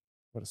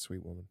 what a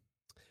sweet woman.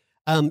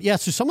 Yeah.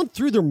 So someone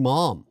threw their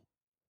mom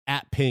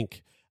at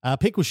Pink.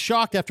 Pink was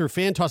shocked after a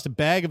fan tossed a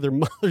bag of their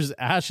mother's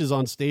ashes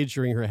on stage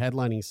during her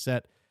headlining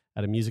set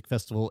at a music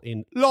festival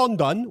in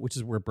London, which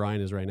is where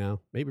Brian is right now.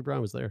 Maybe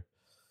Brian was there.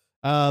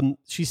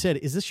 She said,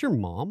 is this your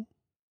mom?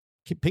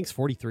 Pink's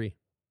 43.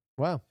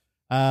 Wow.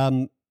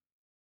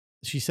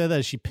 She said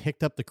that she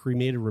picked up the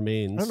cremated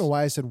remains. I don't know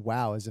why I said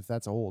wow as if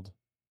that's old.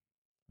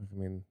 I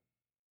mean,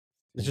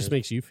 it just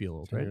makes you feel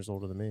old, 10 right? years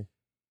older than me.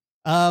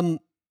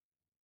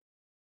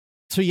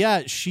 So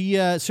yeah, she.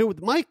 So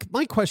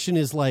my question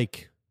is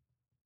like,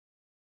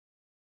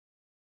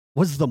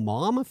 was the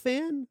mom a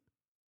fan?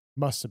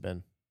 Must have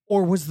been.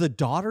 Or was the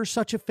daughter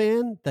such a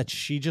fan that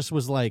she just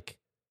was like?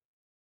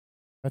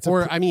 That's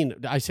I mean,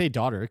 I say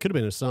daughter. It could have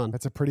been a son.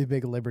 That's a pretty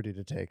big liberty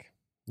to take.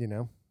 You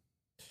know,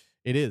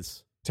 it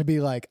is to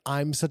be like,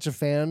 I'm such a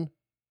fan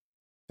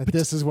that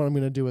this is what I'm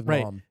going to do with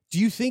mom. Do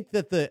you think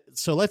that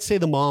so let's say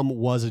the mom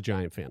was a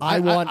giant fan. I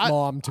want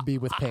mom to be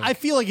with Pink. I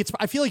feel like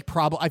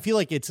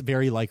it's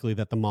very likely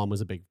that the mom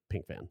was a big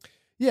Pink fan.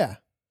 Yeah.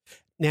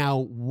 Now,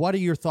 what are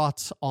your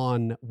thoughts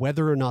on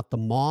whether or not the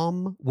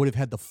mom would have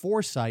had the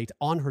foresight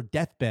on her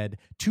deathbed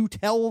to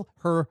tell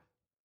her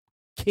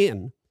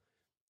kin,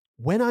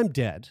 when I'm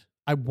dead,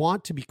 I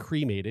want to be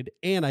cremated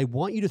and I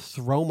want you to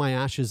throw my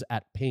ashes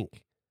at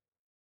Pink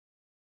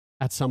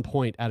at some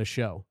point at a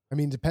show? I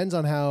mean, depends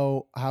on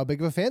how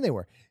big of a fan they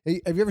were.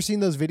 Have you ever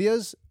seen those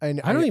videos? I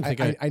don't even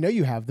think I know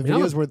you have. The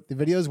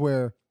videos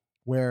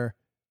where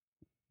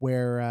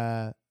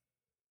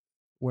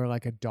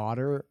like a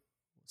daughter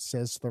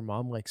says to their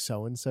mom, like,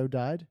 so and so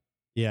died.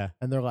 Yeah.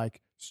 And they're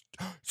like,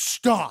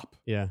 stop.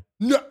 Yeah.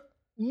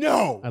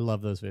 No. I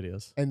love those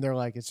videos. And they're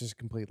like, it's just a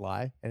complete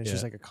lie. And it's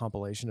just like a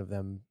compilation of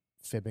them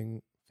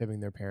fibbing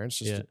their parents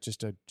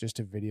just to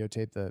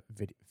videotape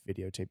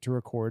to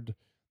record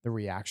the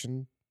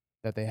reaction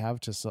that they have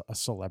to a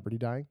celebrity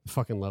dying. I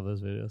fucking love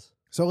those videos.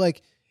 So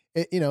like,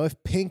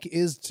 if Pink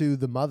is to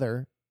the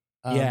mother,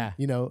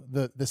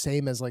 the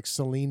same as like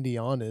Celine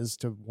Dion is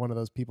to one of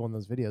those people in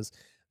those videos,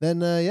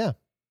 then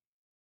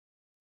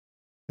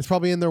it's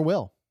probably in their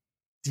will.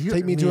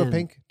 Take me to a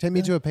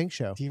Pink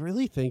show. Do you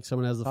really think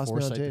someone has the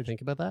foresight to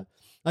think about that?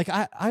 Like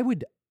I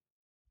would,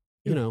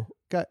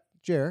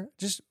 Jer,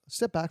 just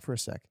step back for a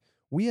sec.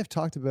 We have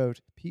talked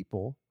about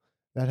people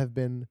that have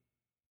been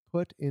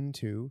put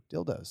into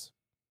dildos.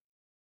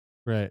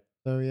 Right.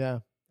 So yeah.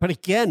 But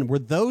again, were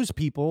those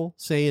people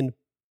saying,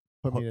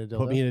 put me in a dildo?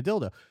 Put me in a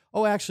dildo.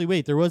 Oh, actually,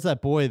 wait, there was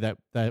that boy that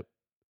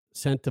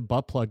sent a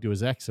butt plug to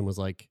his ex and was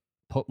like,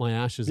 put my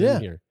ashes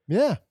in here.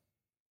 Yeah.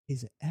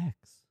 His ex.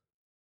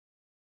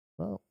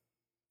 Well,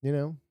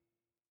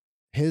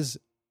 his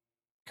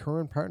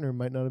current partner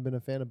might not have been a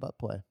fan of butt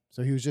play.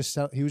 So he was just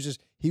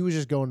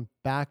going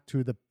back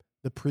to the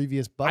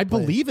previous butt play. I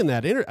believe in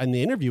that in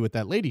the interview with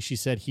that lady. She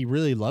said he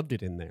really loved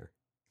it in there.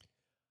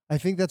 I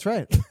think that's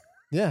right.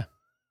 Yeah.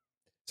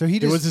 So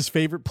it was his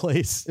favorite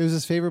place. It was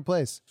his favorite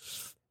place.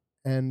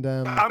 And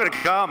I'm gonna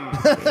come.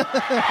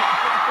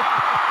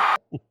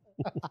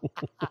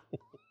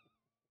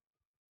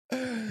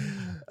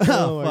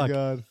 Oh my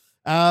God.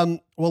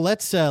 Well,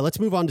 let's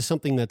move on to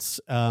something that's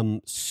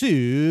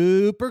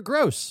super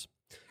gross.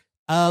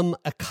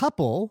 A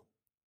couple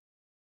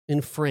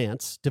in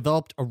France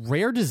developed a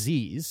rare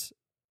disease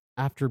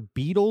after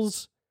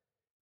beetles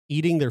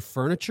eating their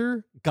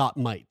furniture got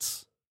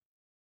mites.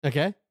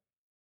 Okay?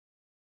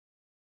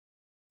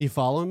 You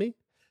following me?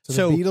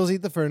 So the beetles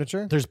eat the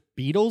furniture? There's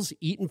beetles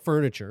eating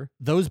furniture.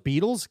 Those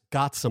beetles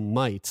got some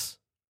mites.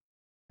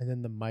 And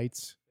then the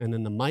mites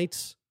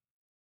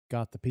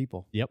got the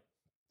people. Yep.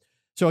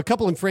 So a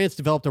couple in France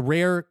developed a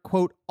rare,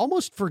 quote,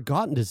 almost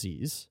forgotten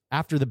disease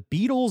after the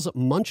beetles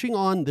munching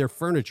on their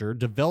furniture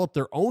developed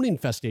their own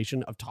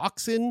infestation of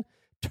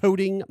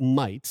toxin-toting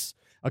mites,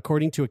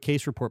 according to a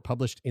case report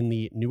published in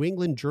the New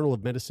England Journal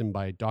of Medicine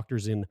by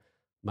doctors in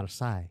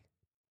Marseille.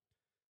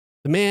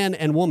 The man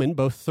and woman,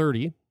 both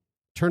 30,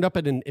 turned up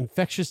at an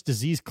infectious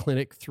disease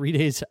clinic 3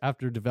 days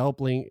after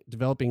developing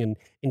an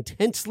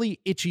intensely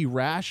itchy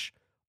rash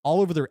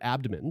all over their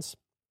abdomens.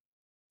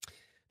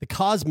 The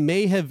cause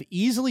may have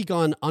easily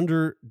gone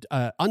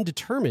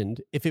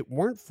undetermined if it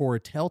weren't for a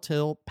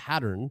telltale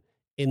pattern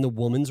in the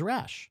woman's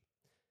rash.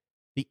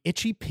 The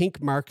itchy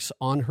pink marks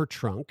on her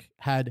trunk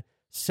had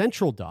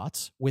central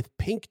dots with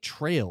pink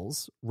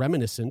trails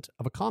reminiscent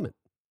of a comet.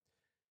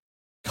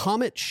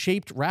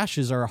 Comet-shaped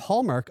rashes are a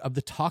hallmark of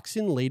the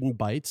toxin-laden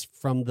bites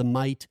from the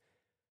mite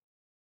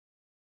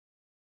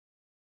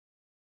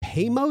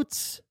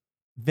Pamotes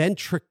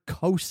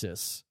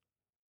ventricosus,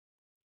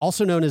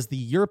 also known as the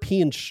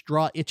European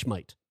straw itch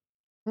mite.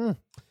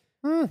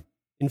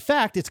 In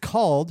fact, it's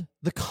called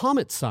the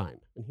comet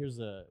sign. And here's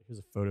a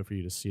photo for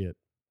you to see it.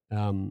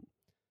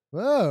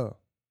 Whoa,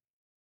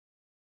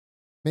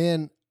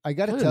 man! I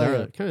got to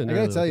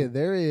tell you,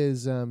 there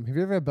is. Have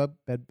you ever had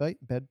bed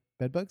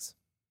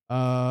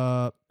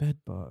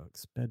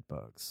bugs? Bed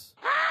bugs.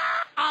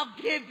 I'll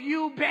give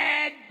you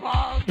bed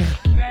bugs.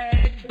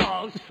 Bed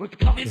bugs. With the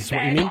comet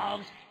bed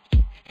bugs.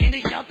 In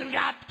the shelter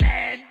got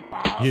bed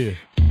bugs. Yeah.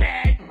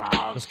 Bed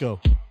bugs. Let's go.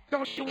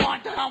 Don't you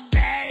want some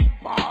bed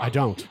bugs? I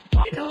don't.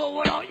 What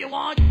don't you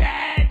want?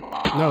 Bed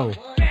bugs. No.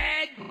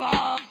 Bed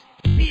bugs.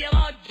 Be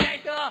a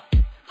Jacob.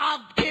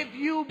 I'll give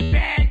you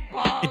bed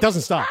bugs. It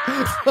doesn't stop.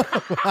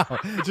 Wow.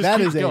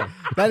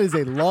 That is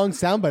a long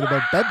soundbite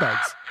about bed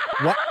bugs.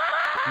 What?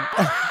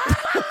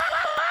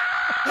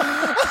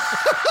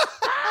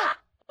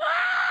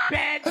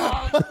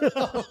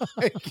 Oh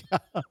my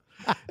God.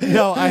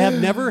 No, I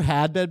have never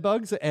had bed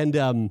bugs, and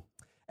I'm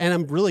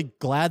really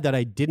glad that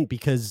I didn't,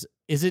 because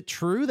is it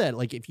true that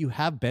like if you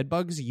have bed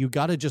bugs, you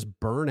got to just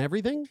burn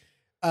everything?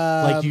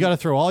 Like you got to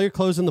throw all your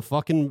clothes in the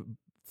fucking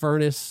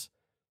furnace.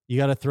 You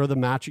got to throw the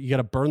mattress. You got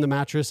to burn the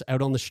mattress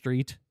out on the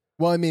street.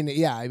 Well, I mean,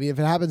 yeah. I mean, if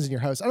it happens in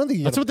your house, I don't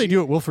think that's what they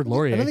do at Wilfrid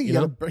Laurier. I don't think you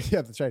got to.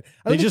 Yeah, that's right.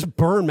 They just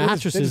burn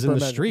mattresses in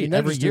the street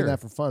every year. That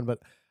for fun, but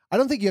I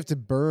don't think you have to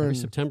burn every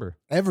September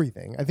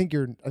everything. I think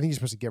you're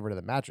supposed to get rid of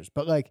the mattress,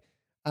 but like,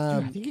 dude,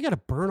 I think you got to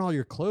burn all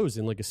your clothes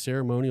in like a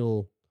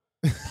ceremonial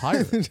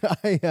pyre.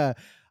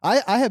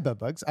 I had bed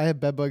bugs. I had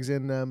bed bugs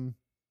in.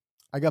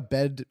 I got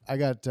bed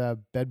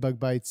bug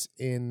bites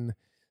in.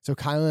 So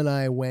Kyle and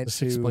I went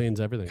this explains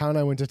everything. Kyle and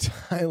I went to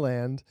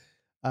Thailand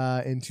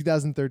in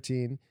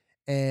 2013,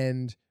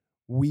 and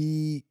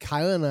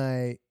Kyle and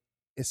I,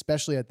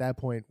 especially at that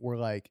point, were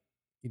like,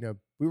 you know,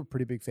 we were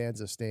pretty big fans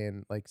of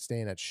staying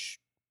at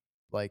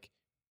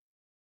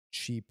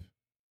cheap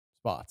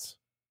spots,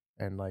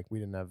 and like we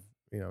didn't have,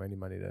 you know, any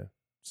money to,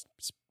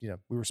 you know,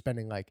 we were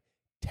spending like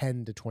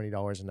 $10 to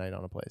 $20 a night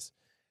on a place,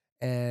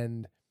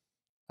 and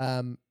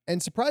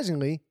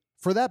surprisingly,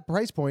 for that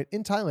price point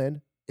in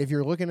Thailand, if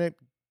you're looking at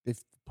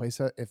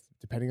if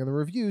depending on the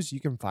reviews, you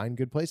can find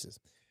good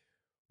places.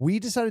 We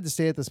decided to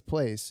stay at this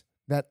place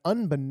that,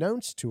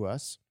 unbeknownst to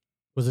us,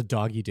 was a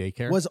doggy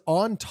daycare. Was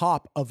on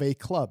top of a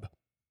club.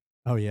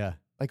 Oh yeah,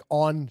 like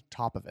on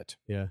top of it.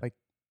 Yeah, like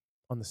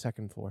on the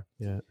second floor.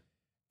 Yeah,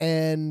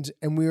 and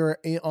we were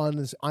on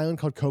this island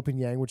called Koh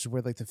Phangan, which is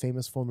where like the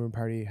famous full moon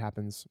party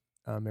happens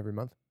every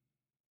month.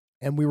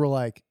 And we were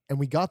like, and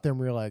we got there and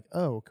we were like,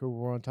 oh, cool,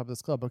 we're on top of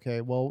this club.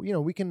 Okay, well, you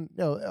know, we can,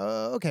 no,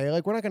 okay,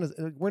 like we're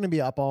going to be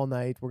up all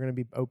night. We're going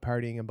to be out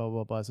partying and blah,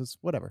 blah, blah. So it's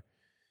whatever.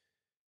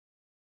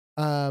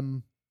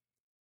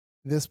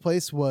 This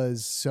place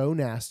was so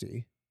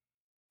nasty.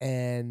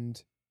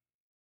 And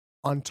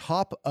on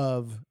top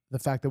of the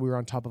fact that we were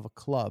on top of a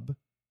club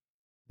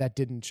that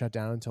didn't shut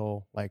down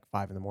until like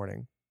 5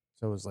 a.m.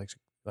 So it was like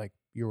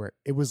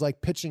it was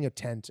like pitching a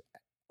tent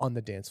on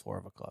the dance floor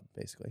of a club,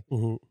 basically.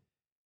 Mm-hmm.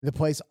 The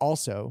place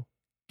also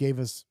gave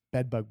us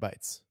bed bug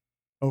bites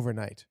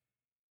overnight.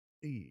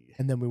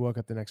 And then we woke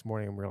up the next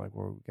morning and we were like,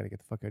 well, we got to get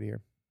the fuck out of here.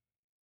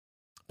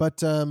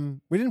 But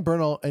we didn't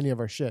burn any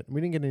of our shit.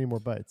 We didn't get any more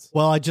bites.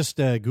 Well, I just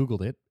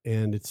Googled it,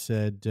 and it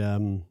said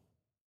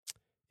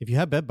if you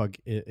have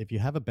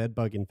a bed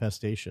bug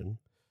infestation,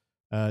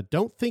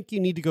 don't think you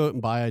need to go out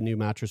and buy a new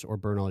mattress or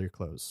burn all your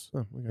clothes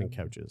and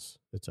couches,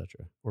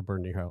 etc., or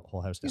burn your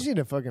whole house down. You just need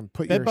to fucking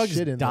put bed your bugs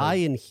shit in die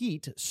in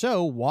heat,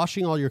 so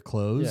washing all your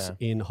clothes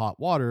in hot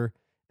water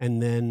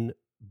and then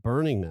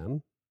burning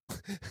them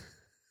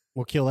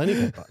will kill any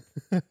bed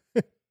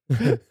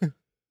bug.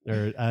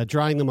 Or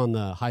drying them on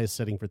the highest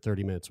setting for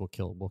 30 minutes will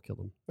kill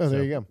them. Oh,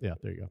 there you go. Yeah,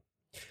 there you go.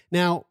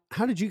 Now,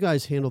 how did you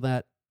guys handle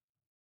that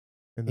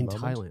in moment?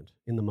 Thailand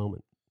in the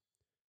moment?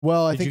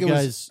 Well, I think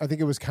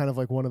it was kind of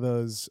like one of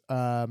those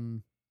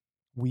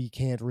we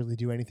can't really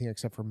do anything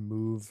except for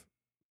move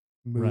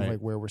like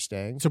where we're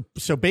staying.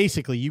 So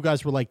basically, you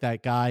guys were like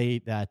that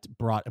guy that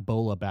brought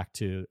Ebola back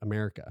to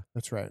America.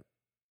 That's right.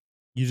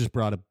 You just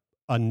brought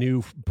a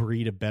new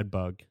breed of bed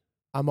bug.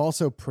 I'm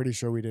also pretty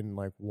sure we didn't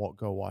like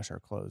go wash our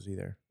clothes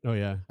either. Oh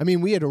yeah. I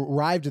mean, we had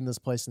arrived in this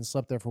place and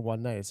slept there for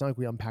one night. It's not like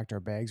we unpacked our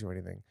bags or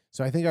anything.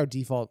 So I think our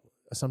default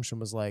assumption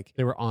was like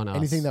they were on us.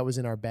 Anything that was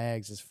in our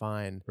bags is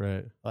fine.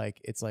 Right. Like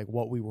it's like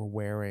what we were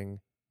wearing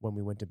when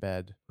we went to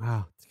bed.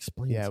 Wow.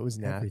 Explains. Yeah, it was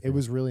nasty. It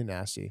was really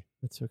nasty.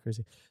 That's so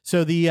crazy.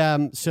 So the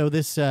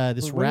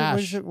this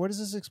rash. What is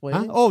this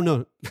explaining? Huh? Oh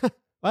no.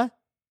 What?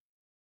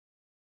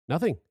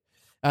 Nothing.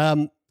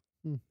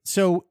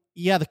 So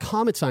yeah, the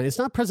comet sign. It's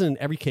not present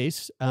in every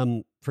case.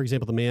 For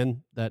example, the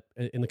man that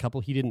in the couple,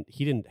 he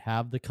didn't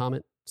have the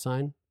comet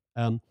sign.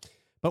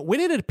 But when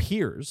it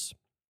appears,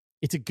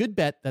 it's a good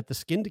bet that the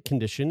skin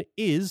condition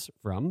is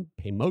from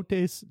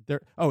Peimotis.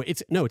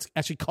 It's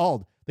actually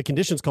called, the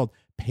condition's called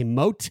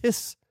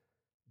Peimotis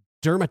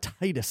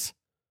dermatitis.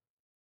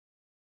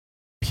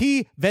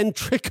 P.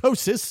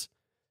 ventricosus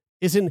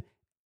is an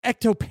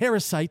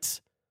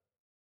ectoparasite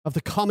of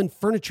the common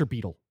furniture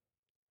beetle.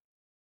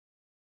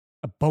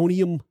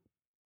 Abonium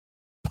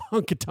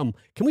punctum.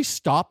 Can we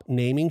stop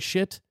naming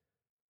shit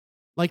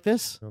like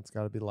this? No, it's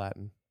got to be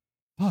Latin.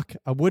 Fuck,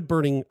 a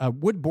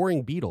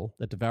wood-boring beetle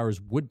that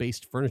devours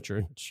wood-based furniture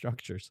and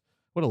structures.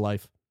 What a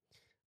life.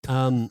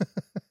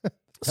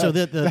 So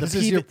this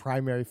is your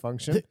primary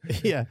function.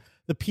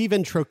 The P.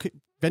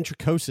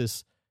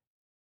 ventricosus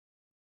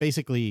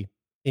basically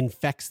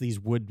infects these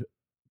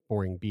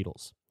wood-boring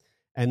beetles,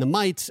 and the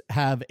mites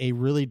have a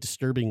really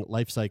disturbing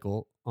life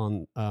cycle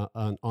on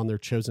their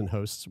chosen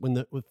hosts. When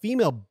the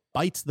female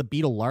bites the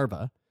beetle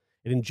larva,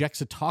 it injects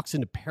a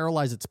toxin to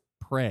paralyze its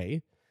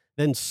prey,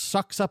 then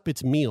sucks up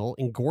its meal,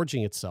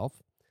 engorging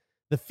itself.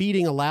 The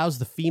feeding allows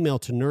the female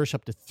to nourish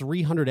up to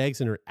 300 eggs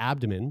in her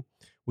abdomen,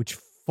 which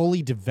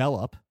fully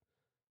develop.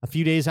 A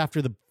few days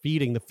after the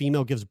feeding, the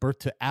female gives birth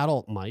to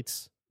adult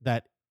mites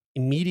that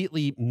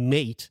immediately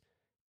mate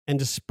and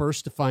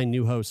disperse to find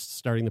new hosts,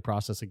 starting the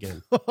process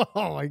again.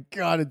 Oh my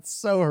God, it's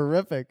so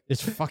horrific.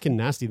 It's fucking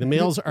nasty. The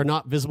males are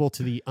not visible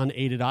to the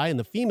unaided eye, and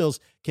the females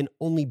can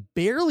only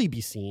barely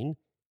be seen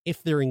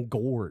if they're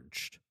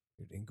engorged.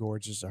 Dude,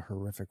 engorged is a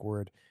horrific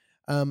word.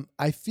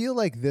 I feel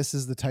like this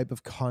is the type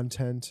of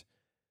content.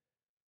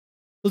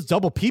 Those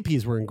double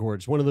peepees were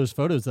engorged. One of those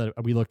photos that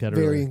we looked at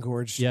earlier. Very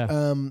engorged.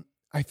 Yeah.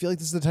 I feel like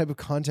this is the type of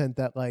content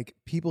that like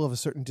people of a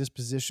certain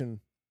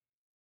disposition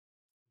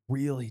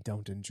really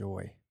don't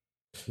enjoy.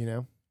 You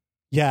know?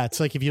 Yeah, it's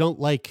like if you don't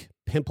like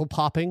pimple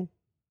popping,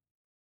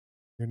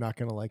 you're not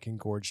going to like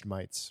engorged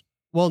mites.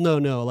 Well,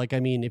 no. Like, I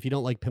mean, if you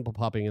don't like pimple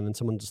popping and then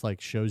someone just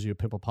like shows you a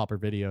pimple popper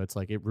video, it's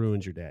like it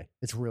ruins your day.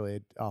 It's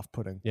really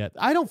off-putting. Yeah.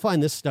 I don't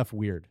find this stuff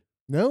weird.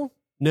 No?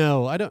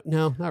 No, I don't.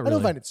 No, not really. I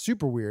don't find it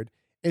super weird.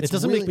 It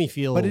doesn't really, make me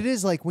feel. But it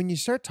is like when you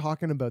start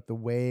talking about the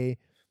way,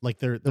 like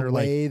they're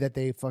way like, that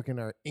they fucking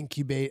are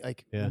incubate.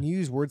 Like yeah. when you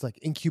use words like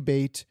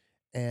incubate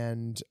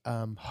and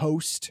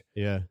host,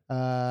 yeah,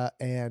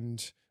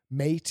 and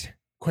mate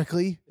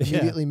quickly,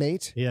 immediately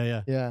mate,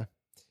 yeah.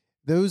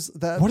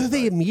 What are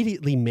they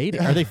immediately mate?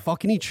 Are they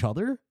fucking each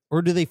other,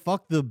 or do they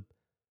fuck the?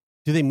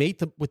 Do they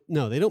mate with?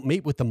 No, they don't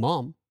mate with the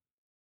mom.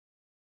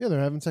 Yeah,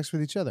 they're having sex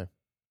with each other.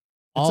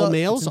 All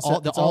males,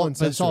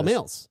 it's all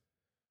males.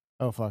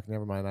 Oh fuck!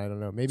 Never mind. I don't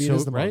know. Maybe it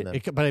is the mom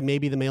then. But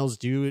maybe the males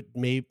do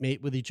mate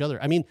with each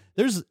other. I mean,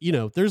 there's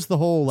the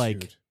whole like.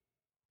 Dude,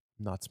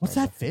 not what's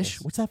that fish?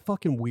 What's that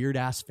fucking weird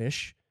ass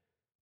fish?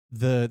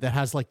 That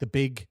has like the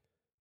big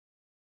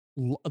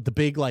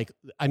like,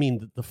 I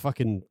mean, the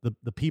fucking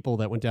the people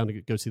that went down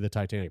to go see the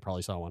Titanic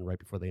probably saw one right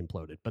before they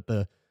imploded. But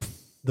the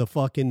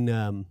fucking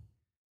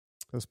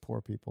those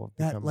poor people,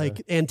 that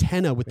like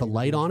antenna with the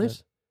light on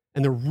it,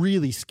 and they're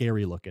really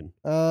scary looking.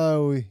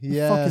 Oh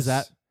yeah, the fuck is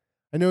that?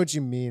 I know what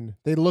you mean.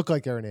 They look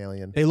like they're an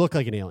alien. They look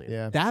like an alien.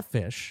 Yeah. That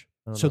fish.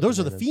 So those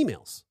are the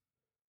females.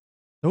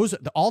 Those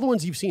all the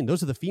ones you've seen.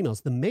 Those are the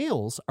females. The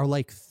males are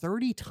like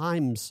 30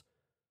 times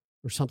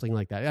or something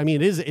like that. I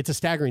mean, it's a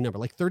staggering number,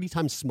 like 30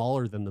 times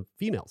smaller than the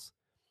females.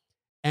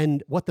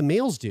 And what the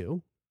males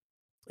do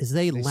is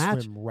they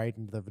latch swim right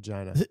into the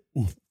vagina.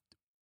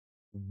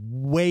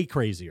 Way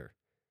crazier.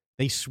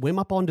 They swim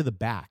up onto the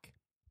back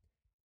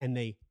and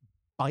they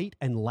bite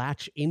and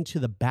latch into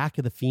the back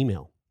of the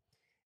female.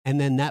 And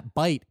then that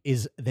bite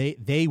is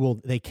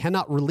they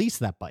cannot release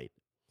that bite.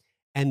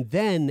 And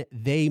then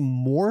they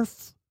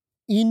morph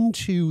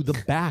into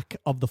the back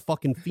of the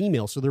fucking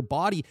female. So their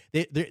body,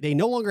 they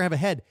no longer have a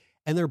head,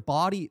 and their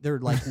body, their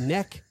like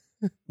neck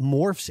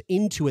morphs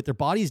into it. Their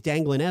body's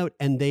dangling out,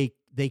 and they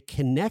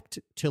connect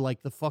to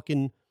like the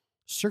fucking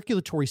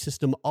circulatory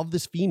system of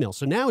this female.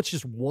 So now it's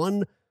just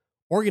one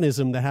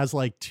organism that has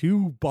like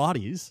two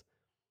bodies.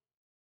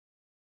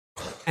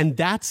 And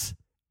that's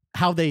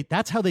how they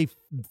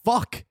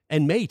fuck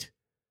and mate.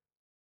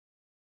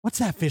 What's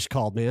that fish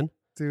called, man?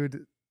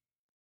 Dude.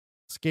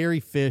 Scary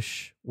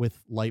fish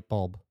with light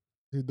bulb.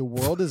 Dude, the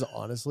world is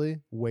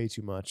honestly way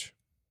too much.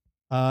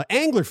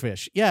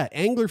 Anglerfish. Yeah,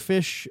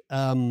 anglerfish.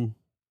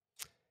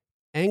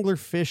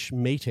 Anglerfish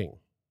mating.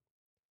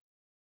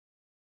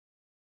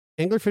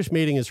 Anglerfish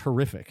mating is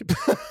horrific.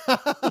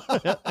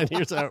 And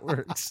here's how it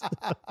works.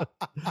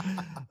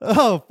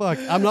 Oh, fuck.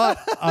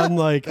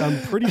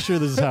 I'm pretty sure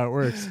this is how it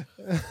works.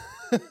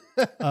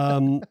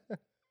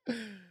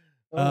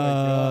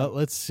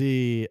 Let's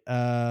see.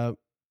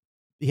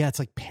 Yeah, it's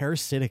like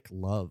parasitic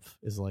love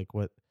is like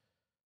what.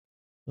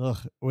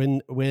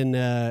 When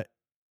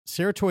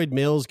ceratoid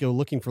males go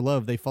looking for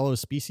love, they follow a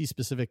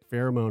species-specific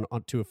pheromone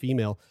onto a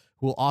female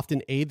who will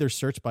often aid their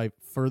search by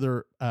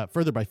further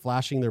by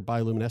flashing their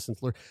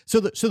bioluminescent lure. So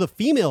the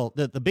female,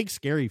 the big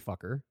scary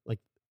fucker, like,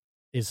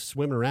 is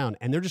swimming around,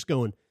 and they're just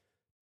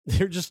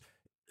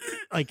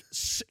like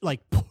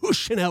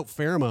pushing out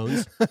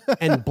pheromones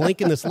and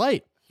blinking this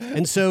light.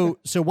 And so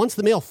once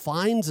the male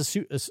finds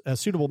a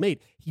suitable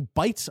mate, he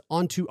bites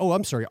onto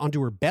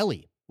her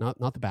belly, not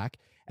the back,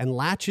 and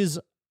latches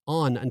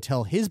on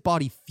until his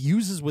body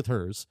fuses with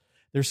hers.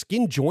 Their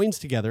skin joins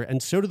together,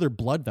 and so do their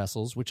blood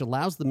vessels, which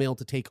allows the male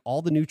to take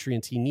all the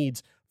nutrients he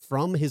needs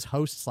from his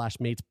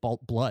host/mate's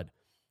blood.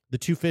 The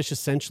two fish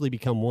essentially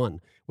become one.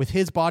 With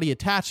his body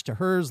attached to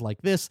hers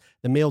like this,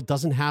 the male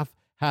doesn't have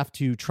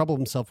to trouble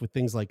himself with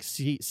things like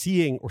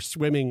seeing or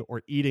swimming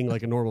or eating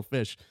like a normal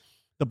fish.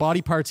 The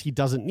body parts he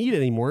doesn't need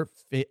anymore,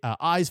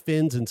 eyes,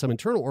 fins, and some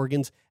internal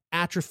organs,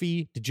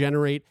 atrophy,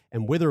 degenerate,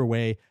 and wither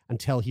away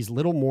until he's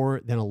little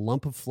more than a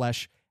lump of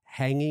flesh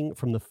hanging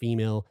from the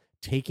female,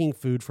 taking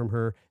food from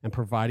her and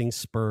providing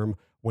sperm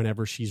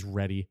whenever she's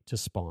ready to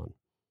spawn.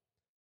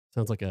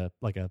 Sounds like a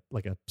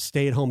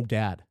stay-at-home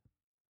dad.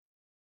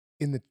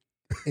 In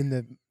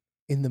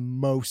the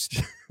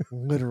most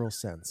literal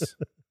sense.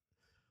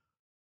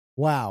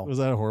 Wow. Was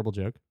that a horrible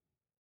joke?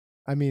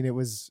 I mean, it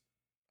was.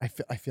 I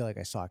feel like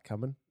I saw it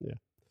coming. Yeah.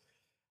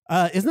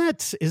 Isn't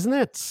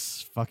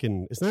that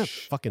fucking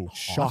hot?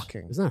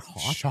 Shocking. Isn't that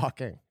hot?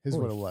 Shocking is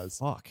Holy what it was.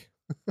 Fuck.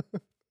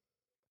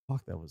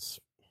 Fuck, that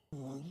was.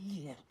 Oh,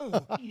 yeah.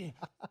 Oh, yeah.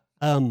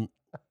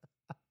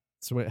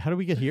 So wait, how do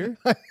we get here?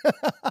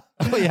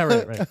 Oh yeah,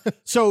 right.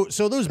 So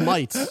those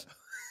mites,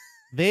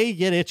 they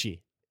get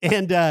itchy,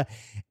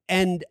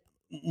 and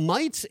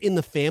mites in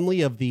the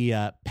family of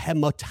the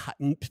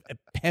Pemotiae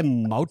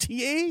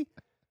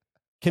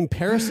can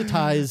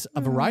parasitize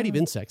a variety of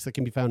insects that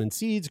can be found in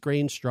seeds,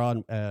 grain, straw,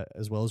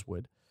 as well as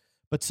wood.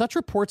 But such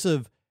reports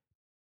of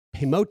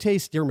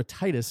Pemotes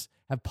dermatitis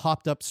have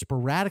popped up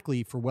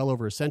sporadically for well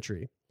over a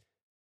century.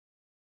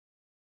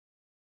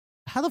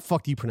 How the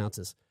fuck do you pronounce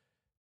this?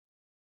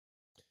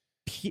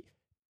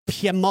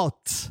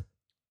 Piemotes.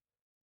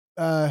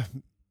 Piemotes?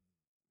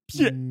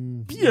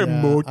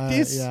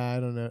 I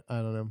don't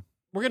know.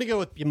 We're going to go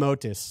with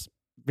Piemotes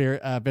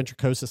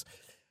ventricosus.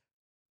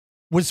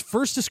 Was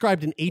first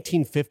described in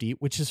 1850,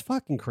 which is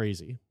fucking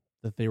crazy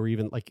that they were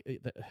even like,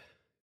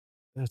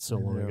 that's so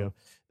long ago.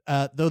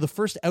 Though the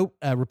first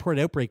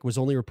reported outbreak was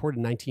only reported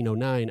in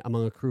 1909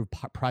 among a crew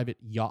of private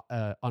yacht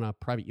on a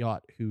private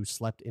yacht who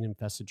slept in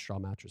infested straw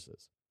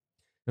mattresses.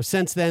 Now,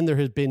 since then, there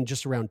has been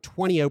just around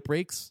 20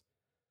 outbreaks,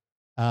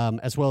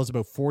 as well as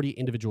about 40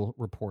 individual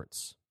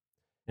reports.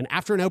 And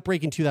after an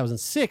outbreak in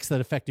 2006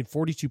 that affected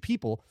 42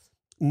 people,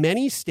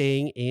 many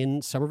staying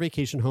in summer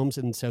vacation homes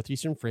in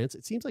southeastern France,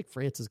 it seems like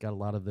France has got a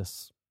lot of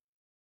this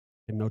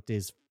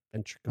Pemotes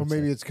ventricosus. Or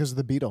maybe it's because of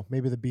the beetle.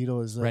 Maybe the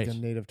beetle is like a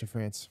native to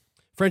France.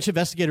 French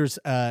investigators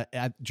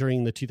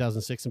during the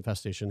 2006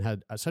 infestation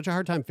had such a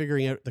hard time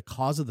figuring out the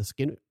cause of the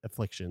skin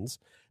afflictions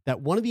that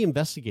one of the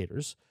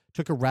investigators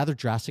took a rather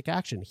drastic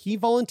action. He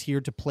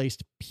volunteered to place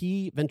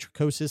P.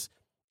 ventricosus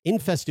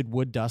infested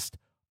wood dust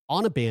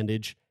on a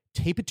bandage,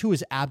 tape it to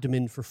his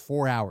abdomen for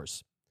 4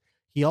 hours.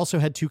 He also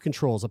had two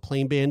controls, a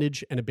plain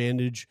bandage and a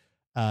bandage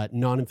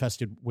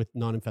non-infested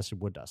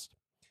wood dust.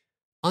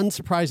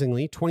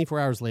 Unsurprisingly, 24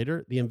 hours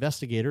later, the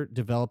investigator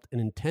developed an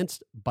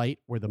intense bite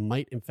where the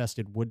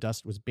mite-infested wood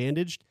dust was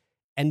bandaged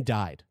and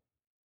died.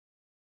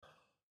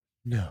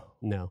 No.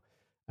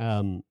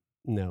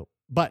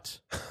 But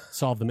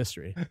solved the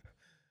mystery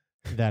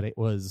that it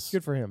was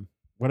good for him.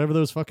 Whatever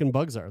those fucking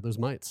bugs are, those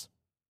mites.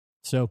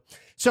 So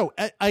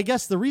I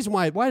guess the reason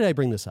why did I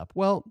bring this up?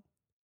 Well,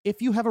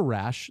 if you have a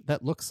rash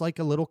that looks like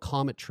a little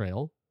comet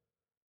trail,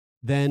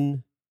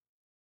 then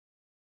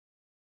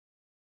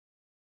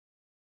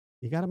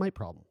you got a mite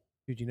problem.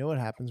 Dude, you know what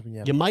happens when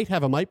you might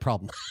have a mite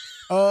problem.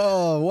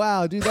 Oh,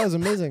 wow. Dude, that was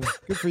amazing.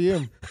 Good for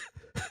you.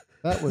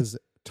 That was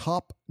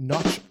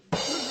top-notch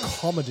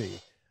comedy.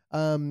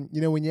 When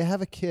you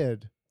have a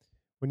kid,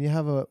 when you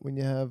have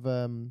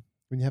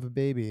a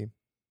baby,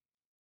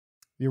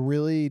 you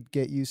really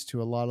get used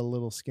to a lot of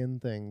little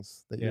skin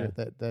things that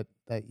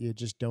you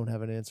just don't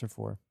have an answer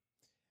for.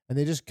 And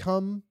they just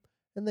come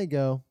and they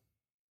go.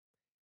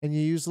 And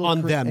you use little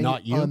on them,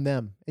 not you. On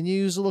them. And you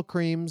use little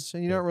creams,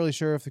 and you're not really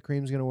sure if the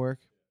cream's going to work.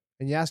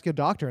 And you ask a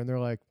doctor, and they're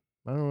like,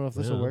 I don't know if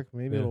this will work.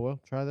 Maybe it will.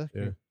 Try this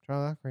cream.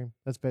 Try that cream.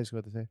 That's basically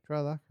what they say.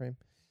 Try that cream.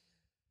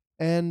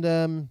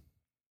 And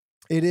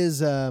it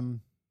is, I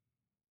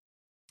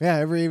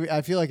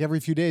feel like every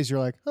few days you're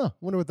like, I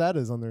wonder what that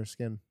is on their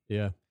skin.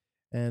 Yeah.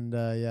 And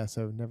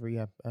so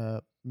never,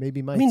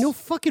 maybe mites. I mean, no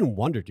fucking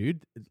wonder,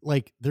 dude.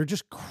 Like, they're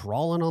just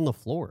crawling on the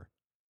floor.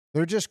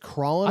 They're just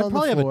crawling on the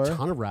floor. I'd probably have a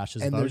ton of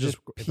rashes and if I they're was just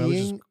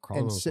peeing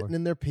and sitting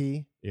in their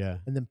pee. Yeah.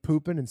 And then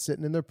pooping and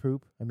sitting in their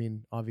poop. I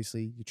mean,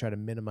 obviously, you try to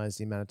minimize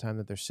the amount of time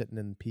that they're sitting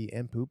in pee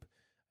and poop,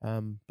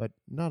 but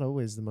not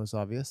always the most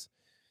obvious.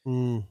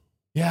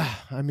 Yeah,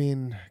 I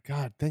mean,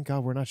 God, thank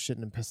God we're not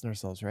shitting and pissing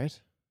ourselves,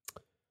 right?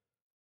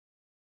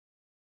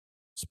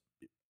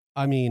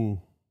 I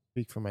mean,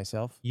 speak for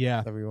myself. Yeah.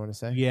 Whatever you want to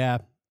say. Yeah,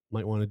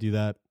 might want to do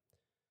that.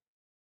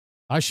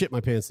 I shit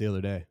my pants the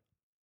other day.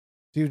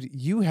 Dude,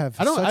 you have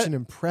such an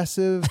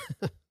impressive,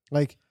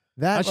 like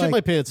that. I shit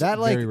my pants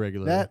very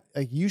regularly. That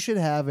you should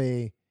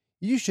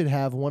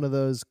have one of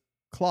those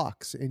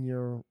clocks in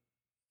your,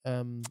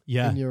 in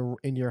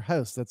your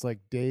house. That's like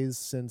days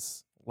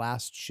since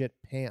last shit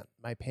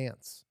my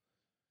pants.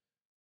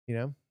 You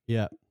know?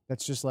 Yeah.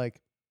 That's just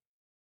like.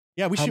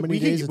 Yeah,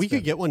 we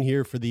could get one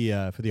here for the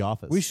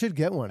office. We should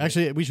get one.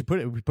 Actually, we should put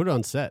it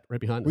on set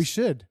right behind us. We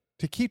should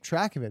to keep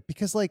track of it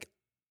because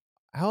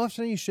how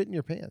often are you shitting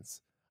your pants?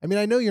 I mean,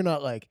 I know you're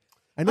not like.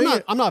 I'm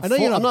not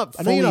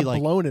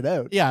blowing it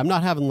out. Yeah, I'm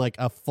not having like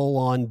a full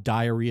on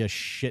diarrhea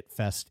shit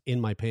fest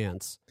in my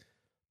pants,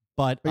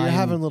 but you're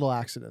having little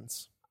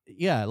accidents.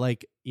 Yeah,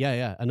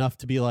 enough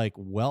to be like,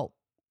 well,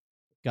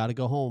 got to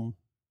go home.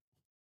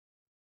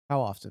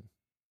 How often?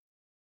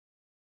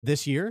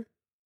 This year,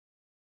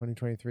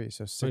 2023.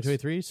 So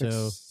 2023.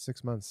 So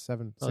 6 months,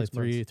 7, probably 6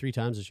 months. three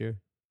times this year.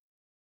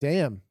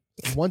 Damn.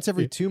 Once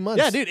every 2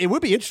 months. Yeah, dude, it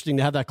would be interesting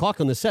to have that clock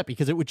on the set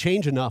because it would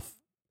change enough.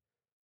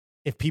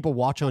 If people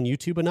watch on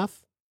YouTube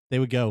enough, they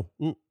would go,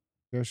 Joe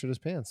shit his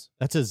pants.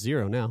 That says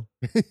 0 now.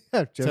 Yeah,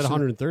 it's at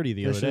 130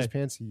 the other day. Joe shit his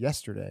pants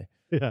yesterday.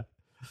 Yeah.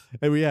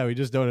 And we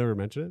just don't ever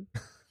mention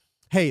it.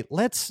 Hey,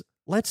 let's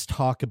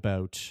talk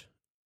about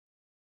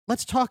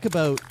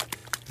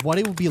what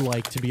it would be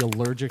like to be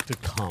allergic to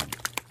cum.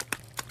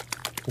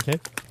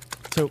 Okay?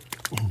 So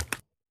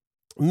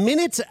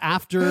minutes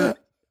after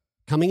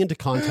coming into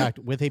contact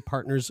with a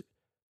partner's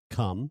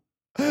cum,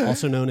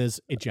 also known as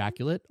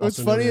ejaculate.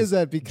 What's funny is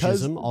that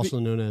because jism, also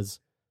known as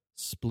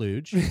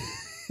splooge.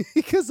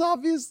 Because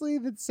obviously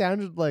that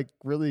sounded like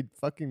really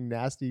fucking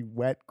nasty,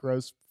 wet,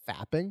 gross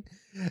fapping.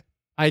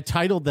 I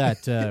titled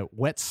that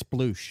 "Wet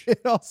Sploosh."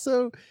 It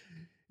also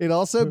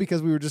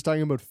because we were just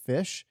talking about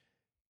fish.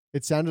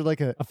 It sounded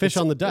like a fish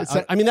on the dock.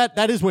 I mean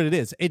that is what it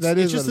is. It's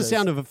just the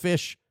sound of a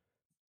fish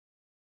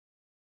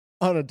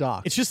on a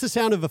dock. It's just the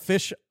sound of a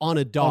fish on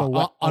a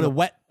dock on a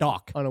wet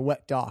dock. On a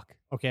wet dock.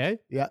 Okay.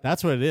 Yeah,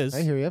 that's what it is.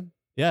 I hear you.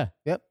 Yeah.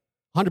 Yep.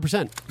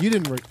 100%. You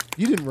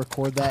didn't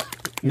record that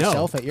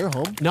yourself at your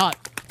home. No.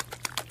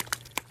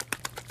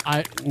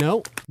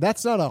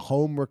 That's not a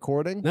home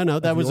recording. No.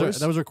 That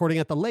was recording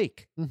at the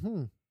lake.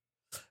 Mm-hmm.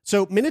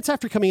 So minutes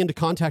after coming into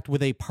contact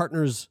with a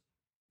partner's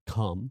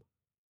cum.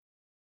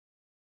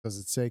 Does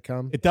it say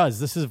cum? It does.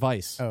 This is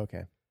Vice. Oh,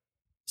 okay.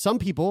 Some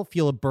people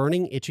feel a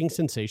burning, itching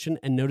sensation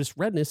and notice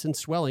redness and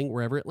swelling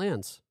wherever it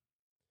lands.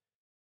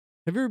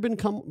 Have you ever been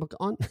cum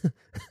on?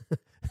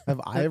 Have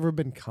I ever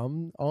been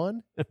cum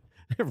on?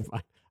 Never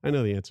mind. I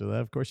know the answer to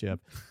that. Of course you have.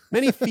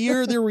 Many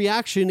fear their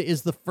reaction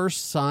is the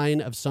first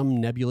sign of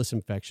some nebulous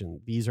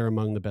infection. These are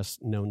among the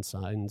best known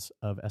signs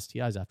of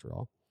STIs, after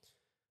all.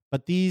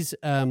 But these,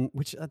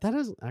 which that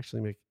doesn't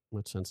actually make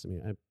much sense to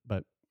me,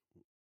 but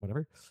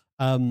whatever.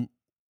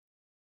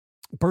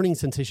 Burning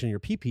sensation in your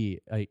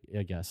pee-pee, I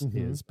guess,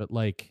 is. But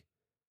like,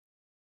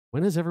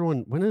 when has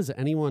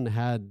anyone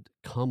had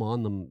cum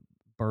on them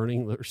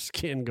burning their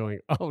skin going,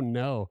 oh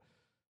no,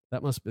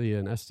 that must be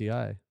an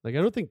STI? Like, I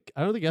don't think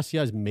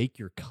STIs make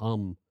your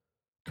cum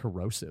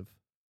corrosive.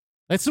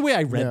 That's the way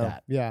I read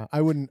that. Yeah,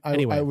 I wouldn't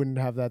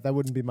have that. That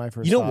wouldn't be my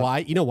first. You know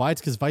why?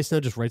 It's because Vice now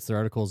just writes their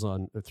articles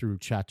through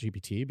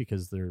ChatGPT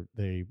because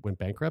they went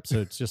bankrupt. So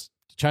it's just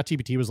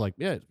ChatGPT was like,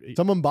 yeah.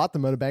 Someone bought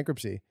them out of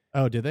bankruptcy.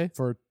 Oh, did they?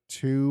 For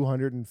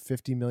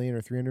 $250 million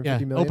or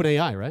 $350 million.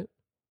 OpenAI,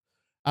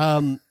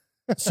 right?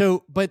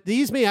 But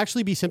these may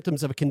actually be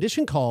symptoms of a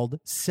condition called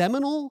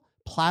seminal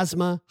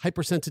plasma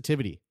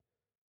hypersensitivity,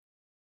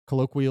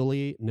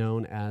 colloquially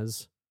known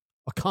as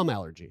a cum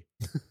allergy.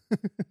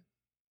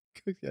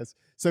 Yes,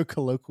 so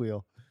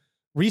colloquial.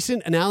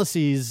 Recent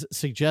analyses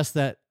suggest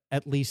that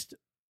at least,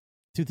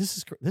 dude,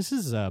 this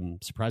is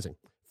surprising.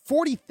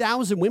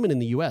 40,000 women in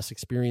the U.S.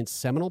 experience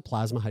seminal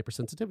plasma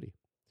hypersensitivity.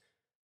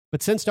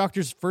 But since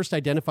doctors first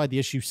identified the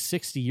issue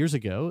 60 years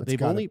ago,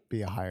 they've only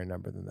be a higher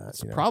number than that.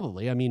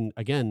 Probably. I mean,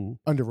 again,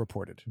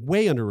 underreported,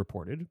 way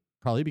underreported.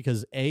 Probably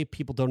because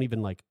people don't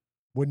even like.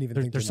 Wouldn't even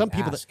think there's some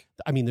people that.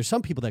 I mean, there's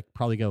some people that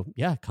probably go,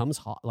 yeah, cum's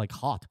hot, like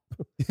hot.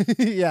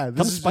 Yeah,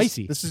 cum's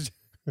spicy.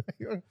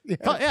 Yeah,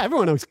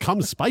 everyone knows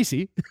cum's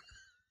spicy.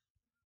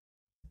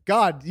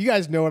 God, you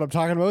guys know what I'm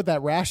talking about?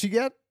 That rash you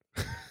get?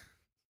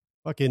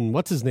 Fucking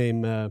what's his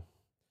name?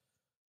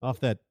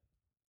 Off that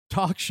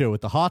talk show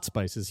with the hot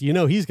spices. You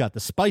know he's got the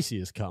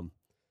spiciest cum.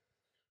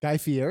 Guy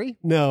Fieri?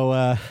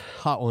 No,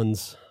 hot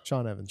ones.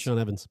 Sean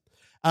Evans.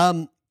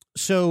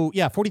 So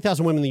yeah,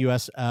 40,000 women in the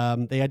U.S.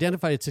 They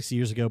identified it 60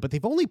 years ago, but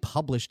they've only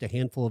published a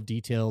handful of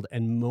detailed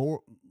and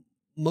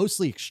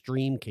mostly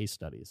extreme case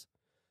studies.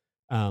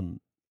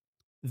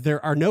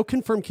 There are no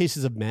confirmed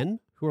cases of men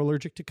who are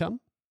allergic to cum,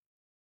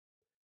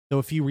 though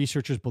a few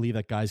researchers believe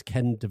that guys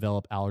can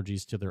develop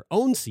allergies to their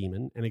own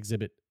semen and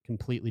exhibit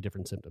completely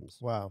different symptoms.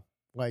 Wow.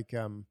 Like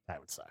that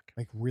would suck.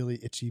 Like really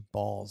itchy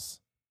balls.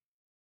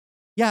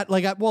 Yeah,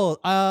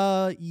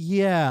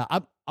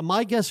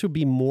 my guess would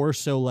be more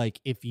so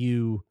like if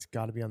it's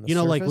got to be on the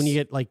surface. Like when you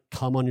get like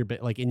cum on your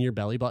like in your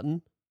belly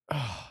button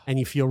and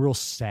you feel real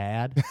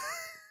sad.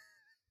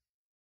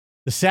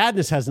 The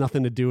sadness has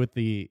nothing to do with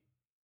the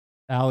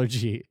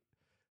allergy,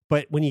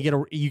 but when you get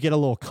a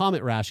little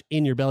comet rash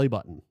in your belly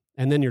button,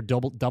 and then you're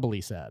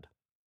doubly sad.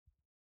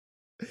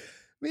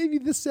 Maybe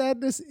the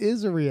sadness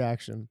is a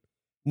reaction.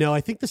 No,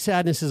 I think the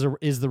sadness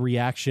is the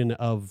reaction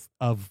of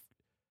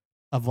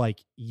like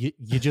you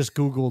just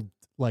Googled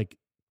like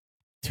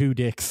two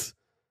dicks,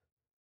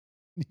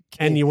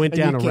 and you went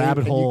down a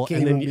rabbit hole,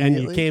 and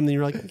you came, and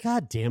you're like,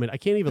 God damn it, I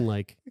can't even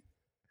like.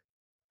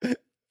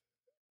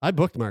 I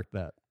bookmarked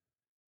that.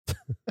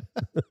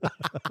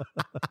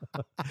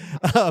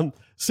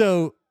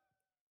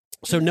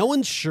 So no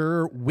one's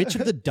sure which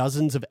of the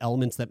dozens of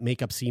elements that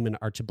make up semen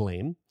are to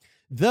blame,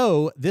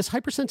 though this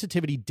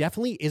hypersensitivity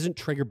definitely isn't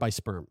triggered by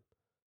sperm.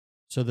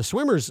 So the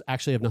swimmers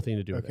actually have nothing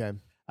to do with it.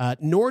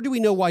 Nor do we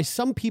know why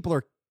some people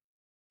are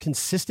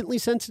consistently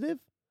sensitive,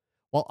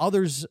 while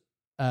others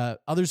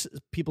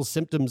people's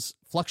symptoms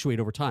fluctuate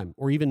over time,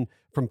 or even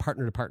from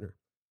partner to partner.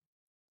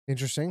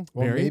 Interesting.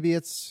 Well, maybe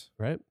it's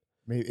right.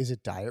 Maybe is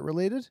it diet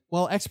related?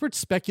 Well, experts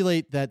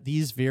speculate that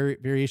these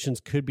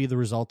variations could be the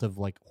result of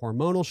like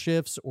hormonal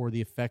shifts or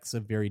the effects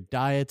of varied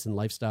diets and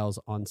lifestyles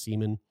on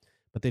semen,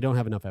 but they don't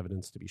have enough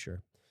evidence to be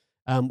sure.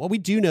 What we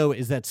do know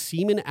is that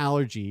semen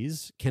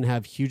allergies can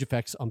have huge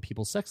effects on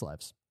people's sex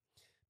lives.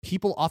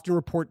 People often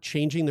report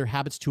changing their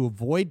habits to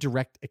avoid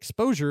direct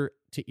exposure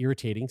to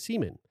irritating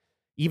semen,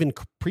 even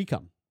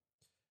pre-cum.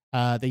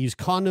 They use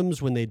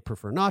condoms when they'd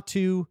prefer not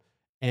to,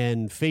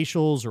 and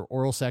facials or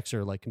oral sex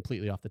are like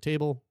completely off the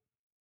table.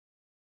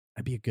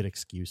 That'd be a good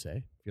excuse, eh?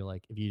 If you're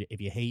like,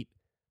 if you hate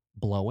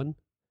blowing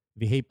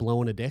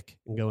a dick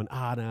and going,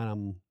 nah,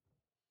 I'm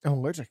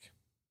allergic.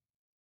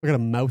 I got a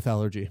mouth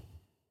allergy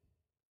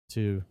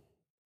to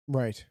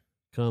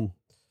cum.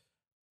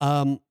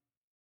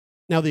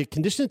 Now the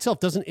condition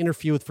itself doesn't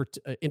interfere with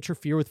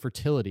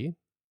fertility,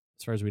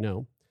 as far as we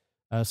know.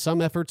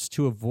 Some efforts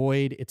to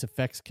avoid its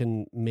effects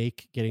can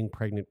make getting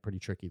pregnant pretty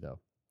tricky, though.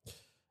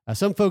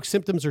 Some folks'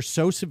 symptoms are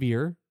so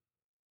severe,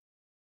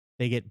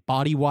 they get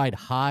body-wide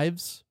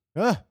hives,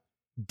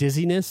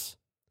 dizziness,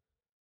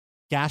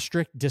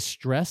 gastric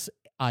distress,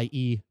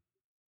 i.e.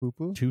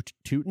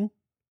 tootin',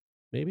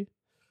 maybe,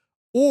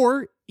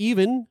 or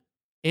even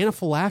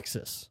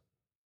anaphylaxis.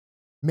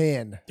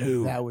 Man,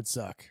 dude, that would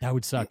suck. That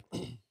would suck.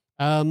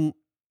 So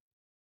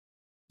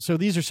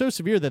these are so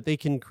severe that they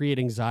can create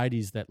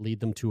anxieties that lead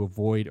them to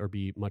avoid or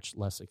be much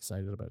less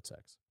excited about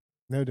sex.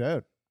 No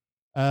doubt.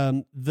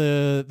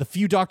 The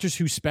few doctors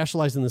who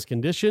specialize in this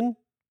condition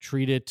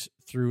treat it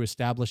through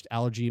established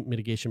allergy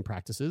mitigation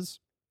practices.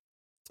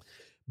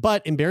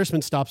 But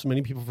embarrassment stops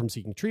many people from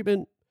seeking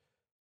treatment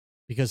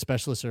because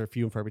specialists are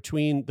few and far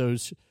between.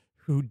 Those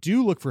who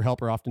do look for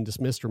help are often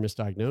dismissed or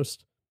misdiagnosed.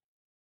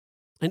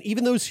 And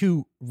even those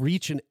who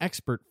reach an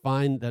expert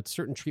find that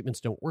certain treatments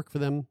don't work for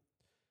them.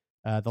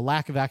 The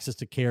lack of access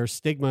to care,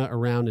 stigma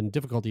around, and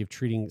difficulty of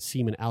treating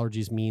semen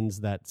allergies means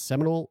that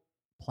seminal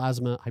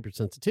plasma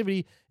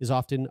hypersensitivity is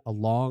often a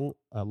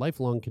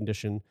lifelong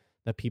condition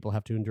that people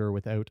have to endure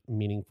without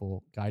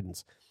meaningful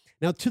guidance.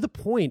 Now, to the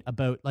point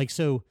about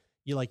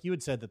you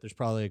had said that there's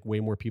probably way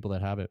more people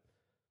that have it.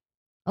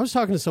 I was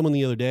talking to someone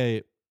the other day.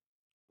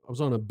 I was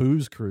on a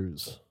booze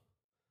cruise.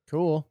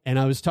 Cool. And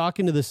I was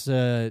talking to this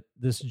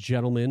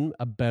gentleman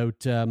about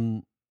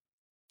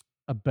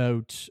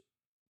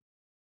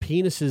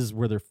penises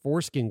where their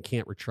foreskin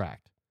can't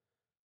retract.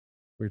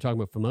 We were talking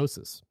about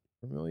phimosis.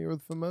 Familiar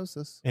with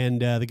phimosis.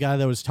 And the guy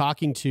that I was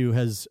talking to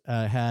has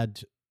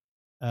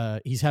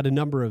he's had a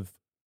number of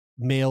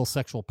male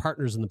sexual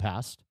partners in the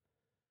past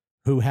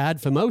who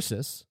had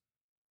phimosis,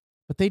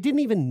 but they didn't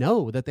even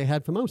know that they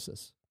had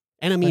phimosis.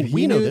 And I mean,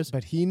 we know this.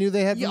 But he knew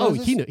they had phimosis? Oh,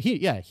 he knew.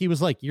 He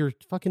was like, your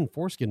fucking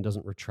foreskin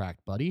doesn't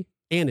retract, buddy.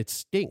 And it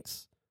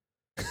stinks.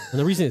 And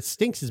the reason it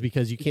stinks is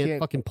because you can't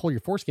fucking pull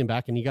your foreskin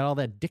back and you got all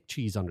that dick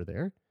cheese under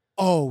there.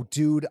 Oh,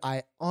 dude,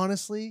 I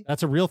honestly...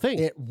 That's a real thing.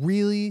 That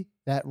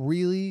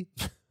really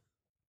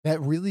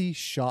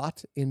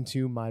shot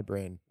into my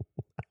brain.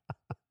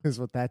 Is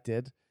what that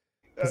did.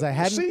 Because I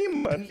hadn't...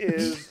 Semen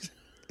is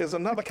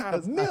another kind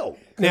of milk.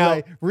 Now,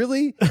 I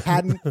really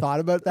hadn't thought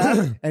about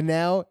that, and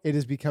now it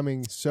is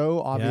becoming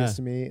so obvious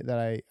to me that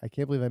I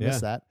can't believe I missed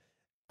that.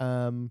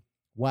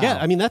 Wow. Yeah,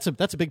 I mean, that's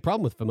a big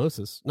problem with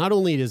phimosis. Not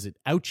only is it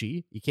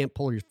ouchy, you can't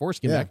pull your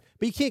foreskin back,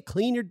 but you can't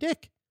clean your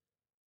dick.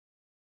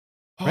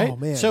 Right? Oh,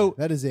 man. So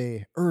that is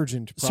a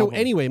urgent problem. So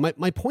anyway,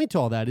 my point to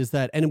all that is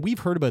that, and we've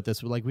heard about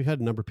this, we've had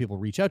a number of people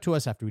reach out to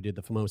us after we did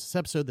the phimosis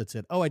episode that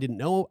said, oh, I didn't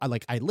know.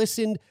 I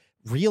listened,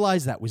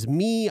 realized that was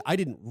me. I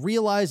didn't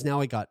realize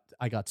now I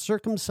got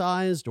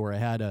circumcised, or I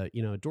had a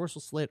dorsal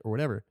slit or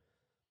whatever.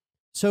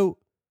 So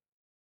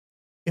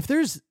if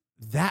there's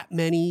that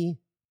many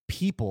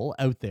people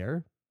out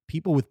there,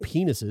 people with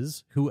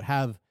penises who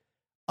have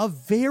a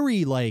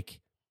very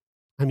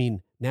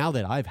now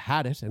that I've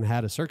had it and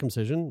had a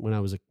circumcision when I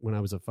was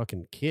a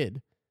fucking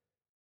kid,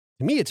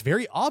 to me it's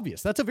very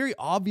obvious. That's a very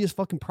obvious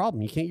fucking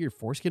problem. You can't get your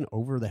foreskin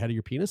over the head of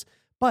your penis.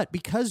 But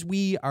because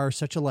we are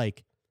such a we're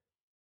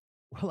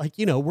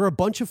a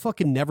bunch of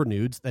fucking never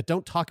nudes that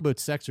don't talk about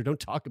sex or don't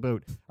talk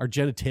about our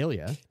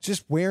genitalia.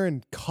 Just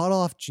wearing cut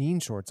off jean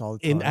shorts all the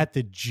time.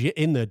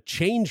 In the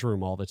change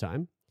room all the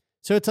time.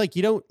 So it's like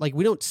we don't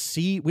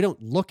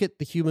look at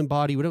the human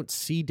body. We don't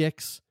see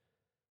dicks.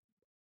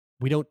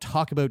 We don't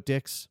talk about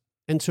dicks.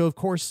 And so, of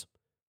course,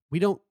 we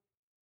don't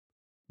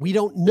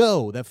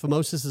know that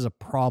phimosis is a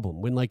problem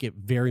when it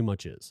very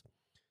much is.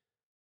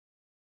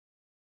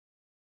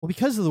 Well,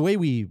 because of the way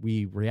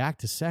we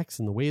react to sex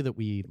and the way that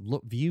we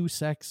view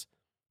sex,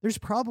 there's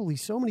probably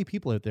so many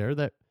people out there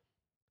that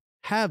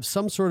have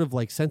some sort of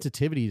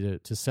sensitivity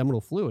to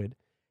seminal fluid,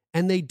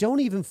 and they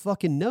don't even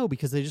fucking know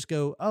because they just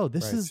go, "Oh,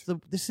 this is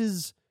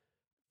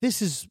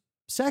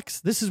sex.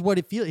 This is what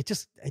it feels." It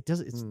just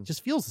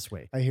feels this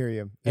way. I hear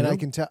you, and I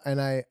can tell, and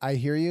I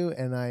hear you,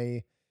 and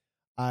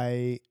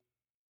I'm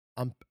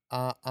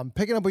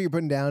picking up what you're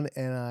putting down,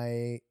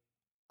 and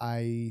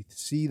I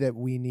see that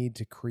we need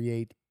to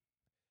create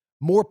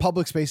more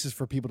public spaces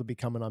for people to be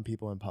coming on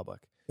people in public,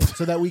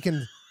 so that we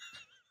can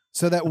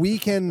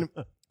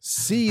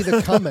see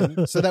the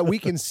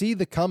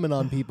coming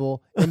on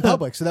people in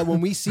public, so that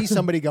when we see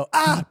somebody go,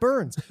 it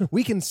burns,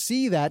 we can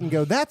see that and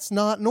go, that's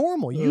not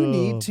normal. You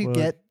need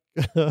to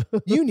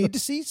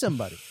see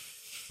somebody.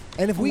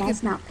 And if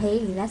that's not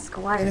pay, that's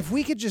squire. And if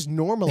we could just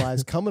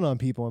normalize coming on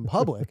people in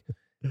public,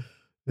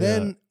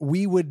 then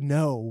we would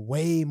know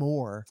way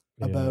more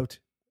about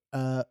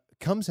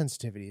cum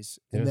sensitivities,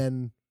 and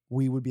then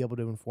we would be able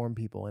to inform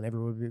people, and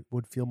everyone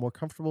would feel more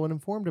comfortable and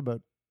informed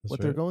about what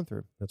they're going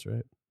through. That's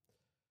right.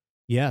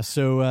 Yeah.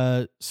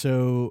 So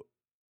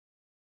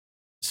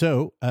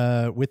So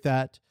with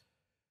that,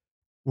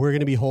 we're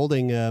going to be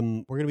holding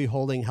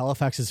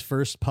Halifax's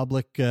first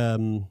public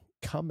come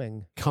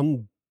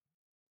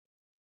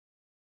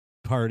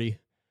party.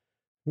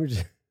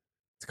 It's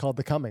called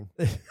the coming.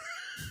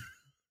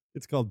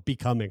 It's called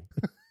Becoming.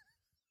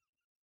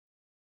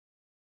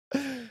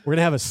 We're going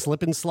to have a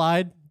slip and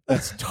slide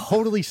that's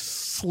totally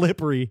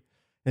slippery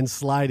and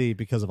slidey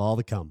because of all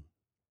the cum.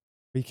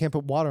 But you can't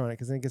put water on it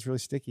because then it gets really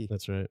sticky.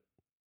 That's right.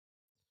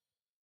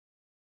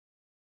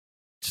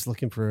 Just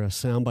looking for a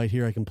soundbite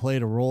here I can play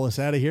to roll us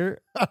out of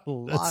here. A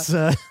lot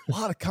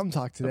of cum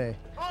talk today.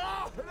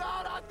 Oh, no,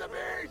 not the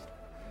beast!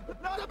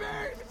 Not the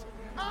beast!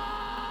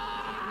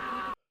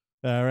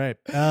 All right.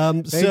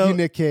 Thank you,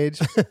 Nick Cage.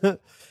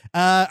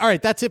 All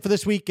right, that's it for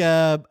this week.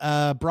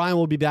 Brian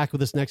will be back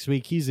with us next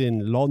week. He's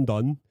in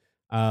London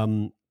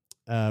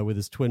with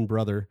his twin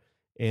brother.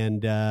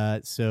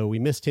 And so we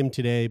missed him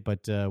today,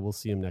 but we'll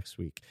see him next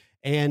week.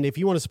 And if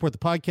you want to support the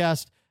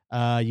podcast,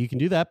 you can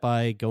do that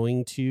by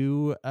going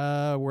to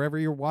wherever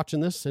you're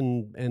watching this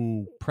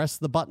and press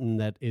the button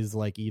that is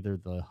like either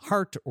the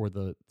heart or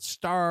the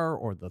star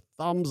or the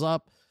thumbs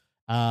up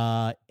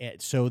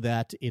so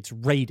that it's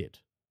rated.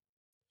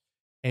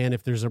 And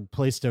if there's a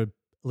place to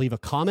leave a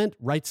comment,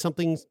 write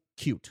something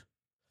cute.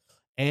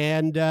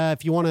 And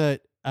if you want to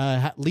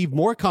leave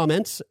more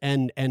comments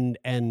and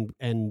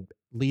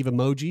leave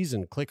emojis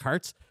and click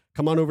hearts,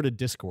 come on over to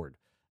Discord.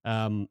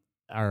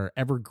 Our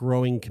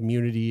ever-growing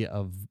community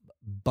of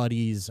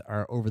buddies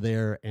are over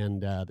there,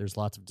 and there's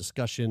lots of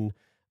discussion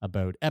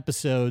about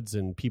episodes,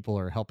 and people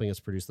are helping us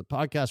produce the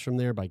podcast from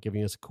there by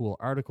giving us cool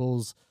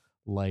articles,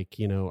 like,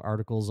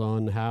 articles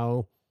on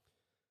how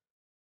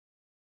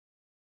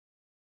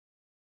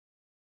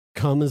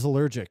cum is an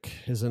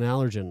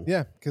allergen.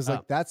 Yeah, because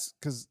that's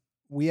because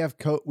we have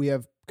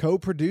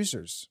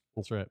co-producers.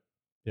 That's right.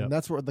 Yeah, and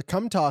that's where the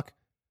cum talk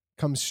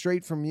comes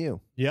straight from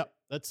you. Yep,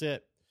 that's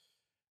it.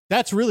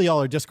 That's really all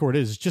our Discord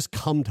is. It's just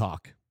cum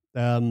talk.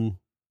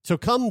 So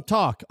come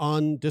talk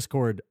on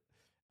Discord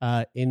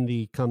in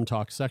the cum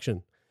talk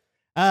section.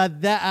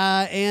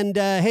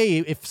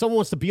 Hey, if someone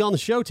wants to be on the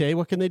show today,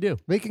 what can they do?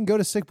 They can go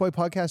to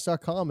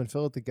sickboypodcast.com and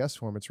fill out the guest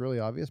form. It's really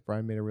obvious.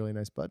 Brian made a really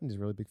nice button. He's a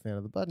really big fan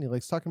of the button. He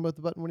likes talking about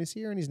the button when he's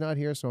here, and he's not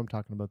here, so I'm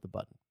talking about the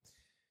button.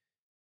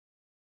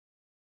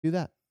 Do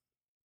that.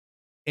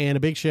 And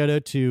a big shout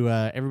out to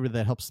everybody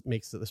that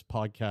makes this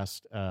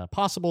podcast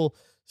possible.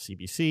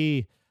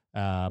 CBC,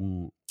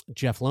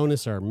 Jeff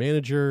Lonis, our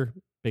manager,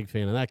 big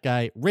fan of that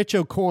guy. Rich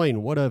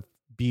O'Coin, what a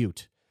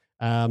beaut.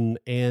 And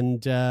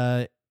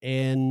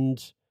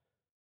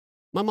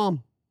my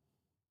mom.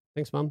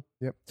 Thanks, Mom.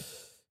 Yep.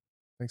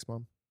 Thanks,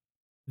 Mom.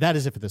 That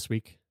is it for this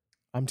week.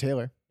 I'm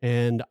Taylor.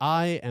 And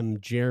I am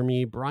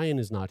Jeremy. Brian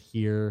is not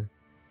here.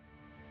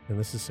 And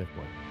this is Sick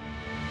Boy.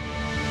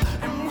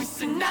 And we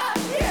said not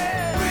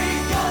yet.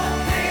 We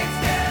got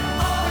things that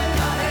all in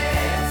our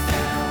heads.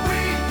 We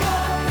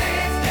got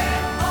things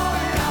that all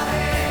in our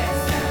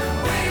heads.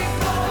 We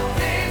got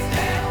things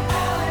that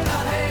all in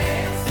our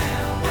heads.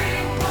 We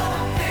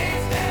got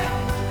things that,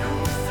 and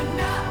we said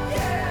not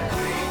yet.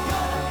 We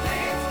got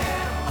things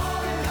that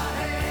all in our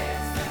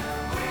heads.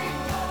 We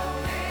got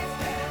things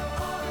that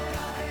all in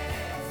our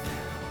heads.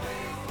 We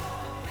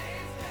got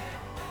things that all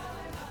in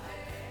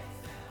our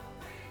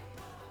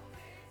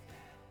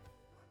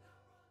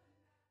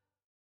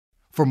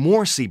heads. For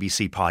more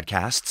CBC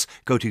podcasts,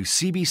 go to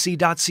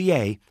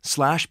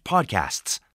cbc.ca/podcasts.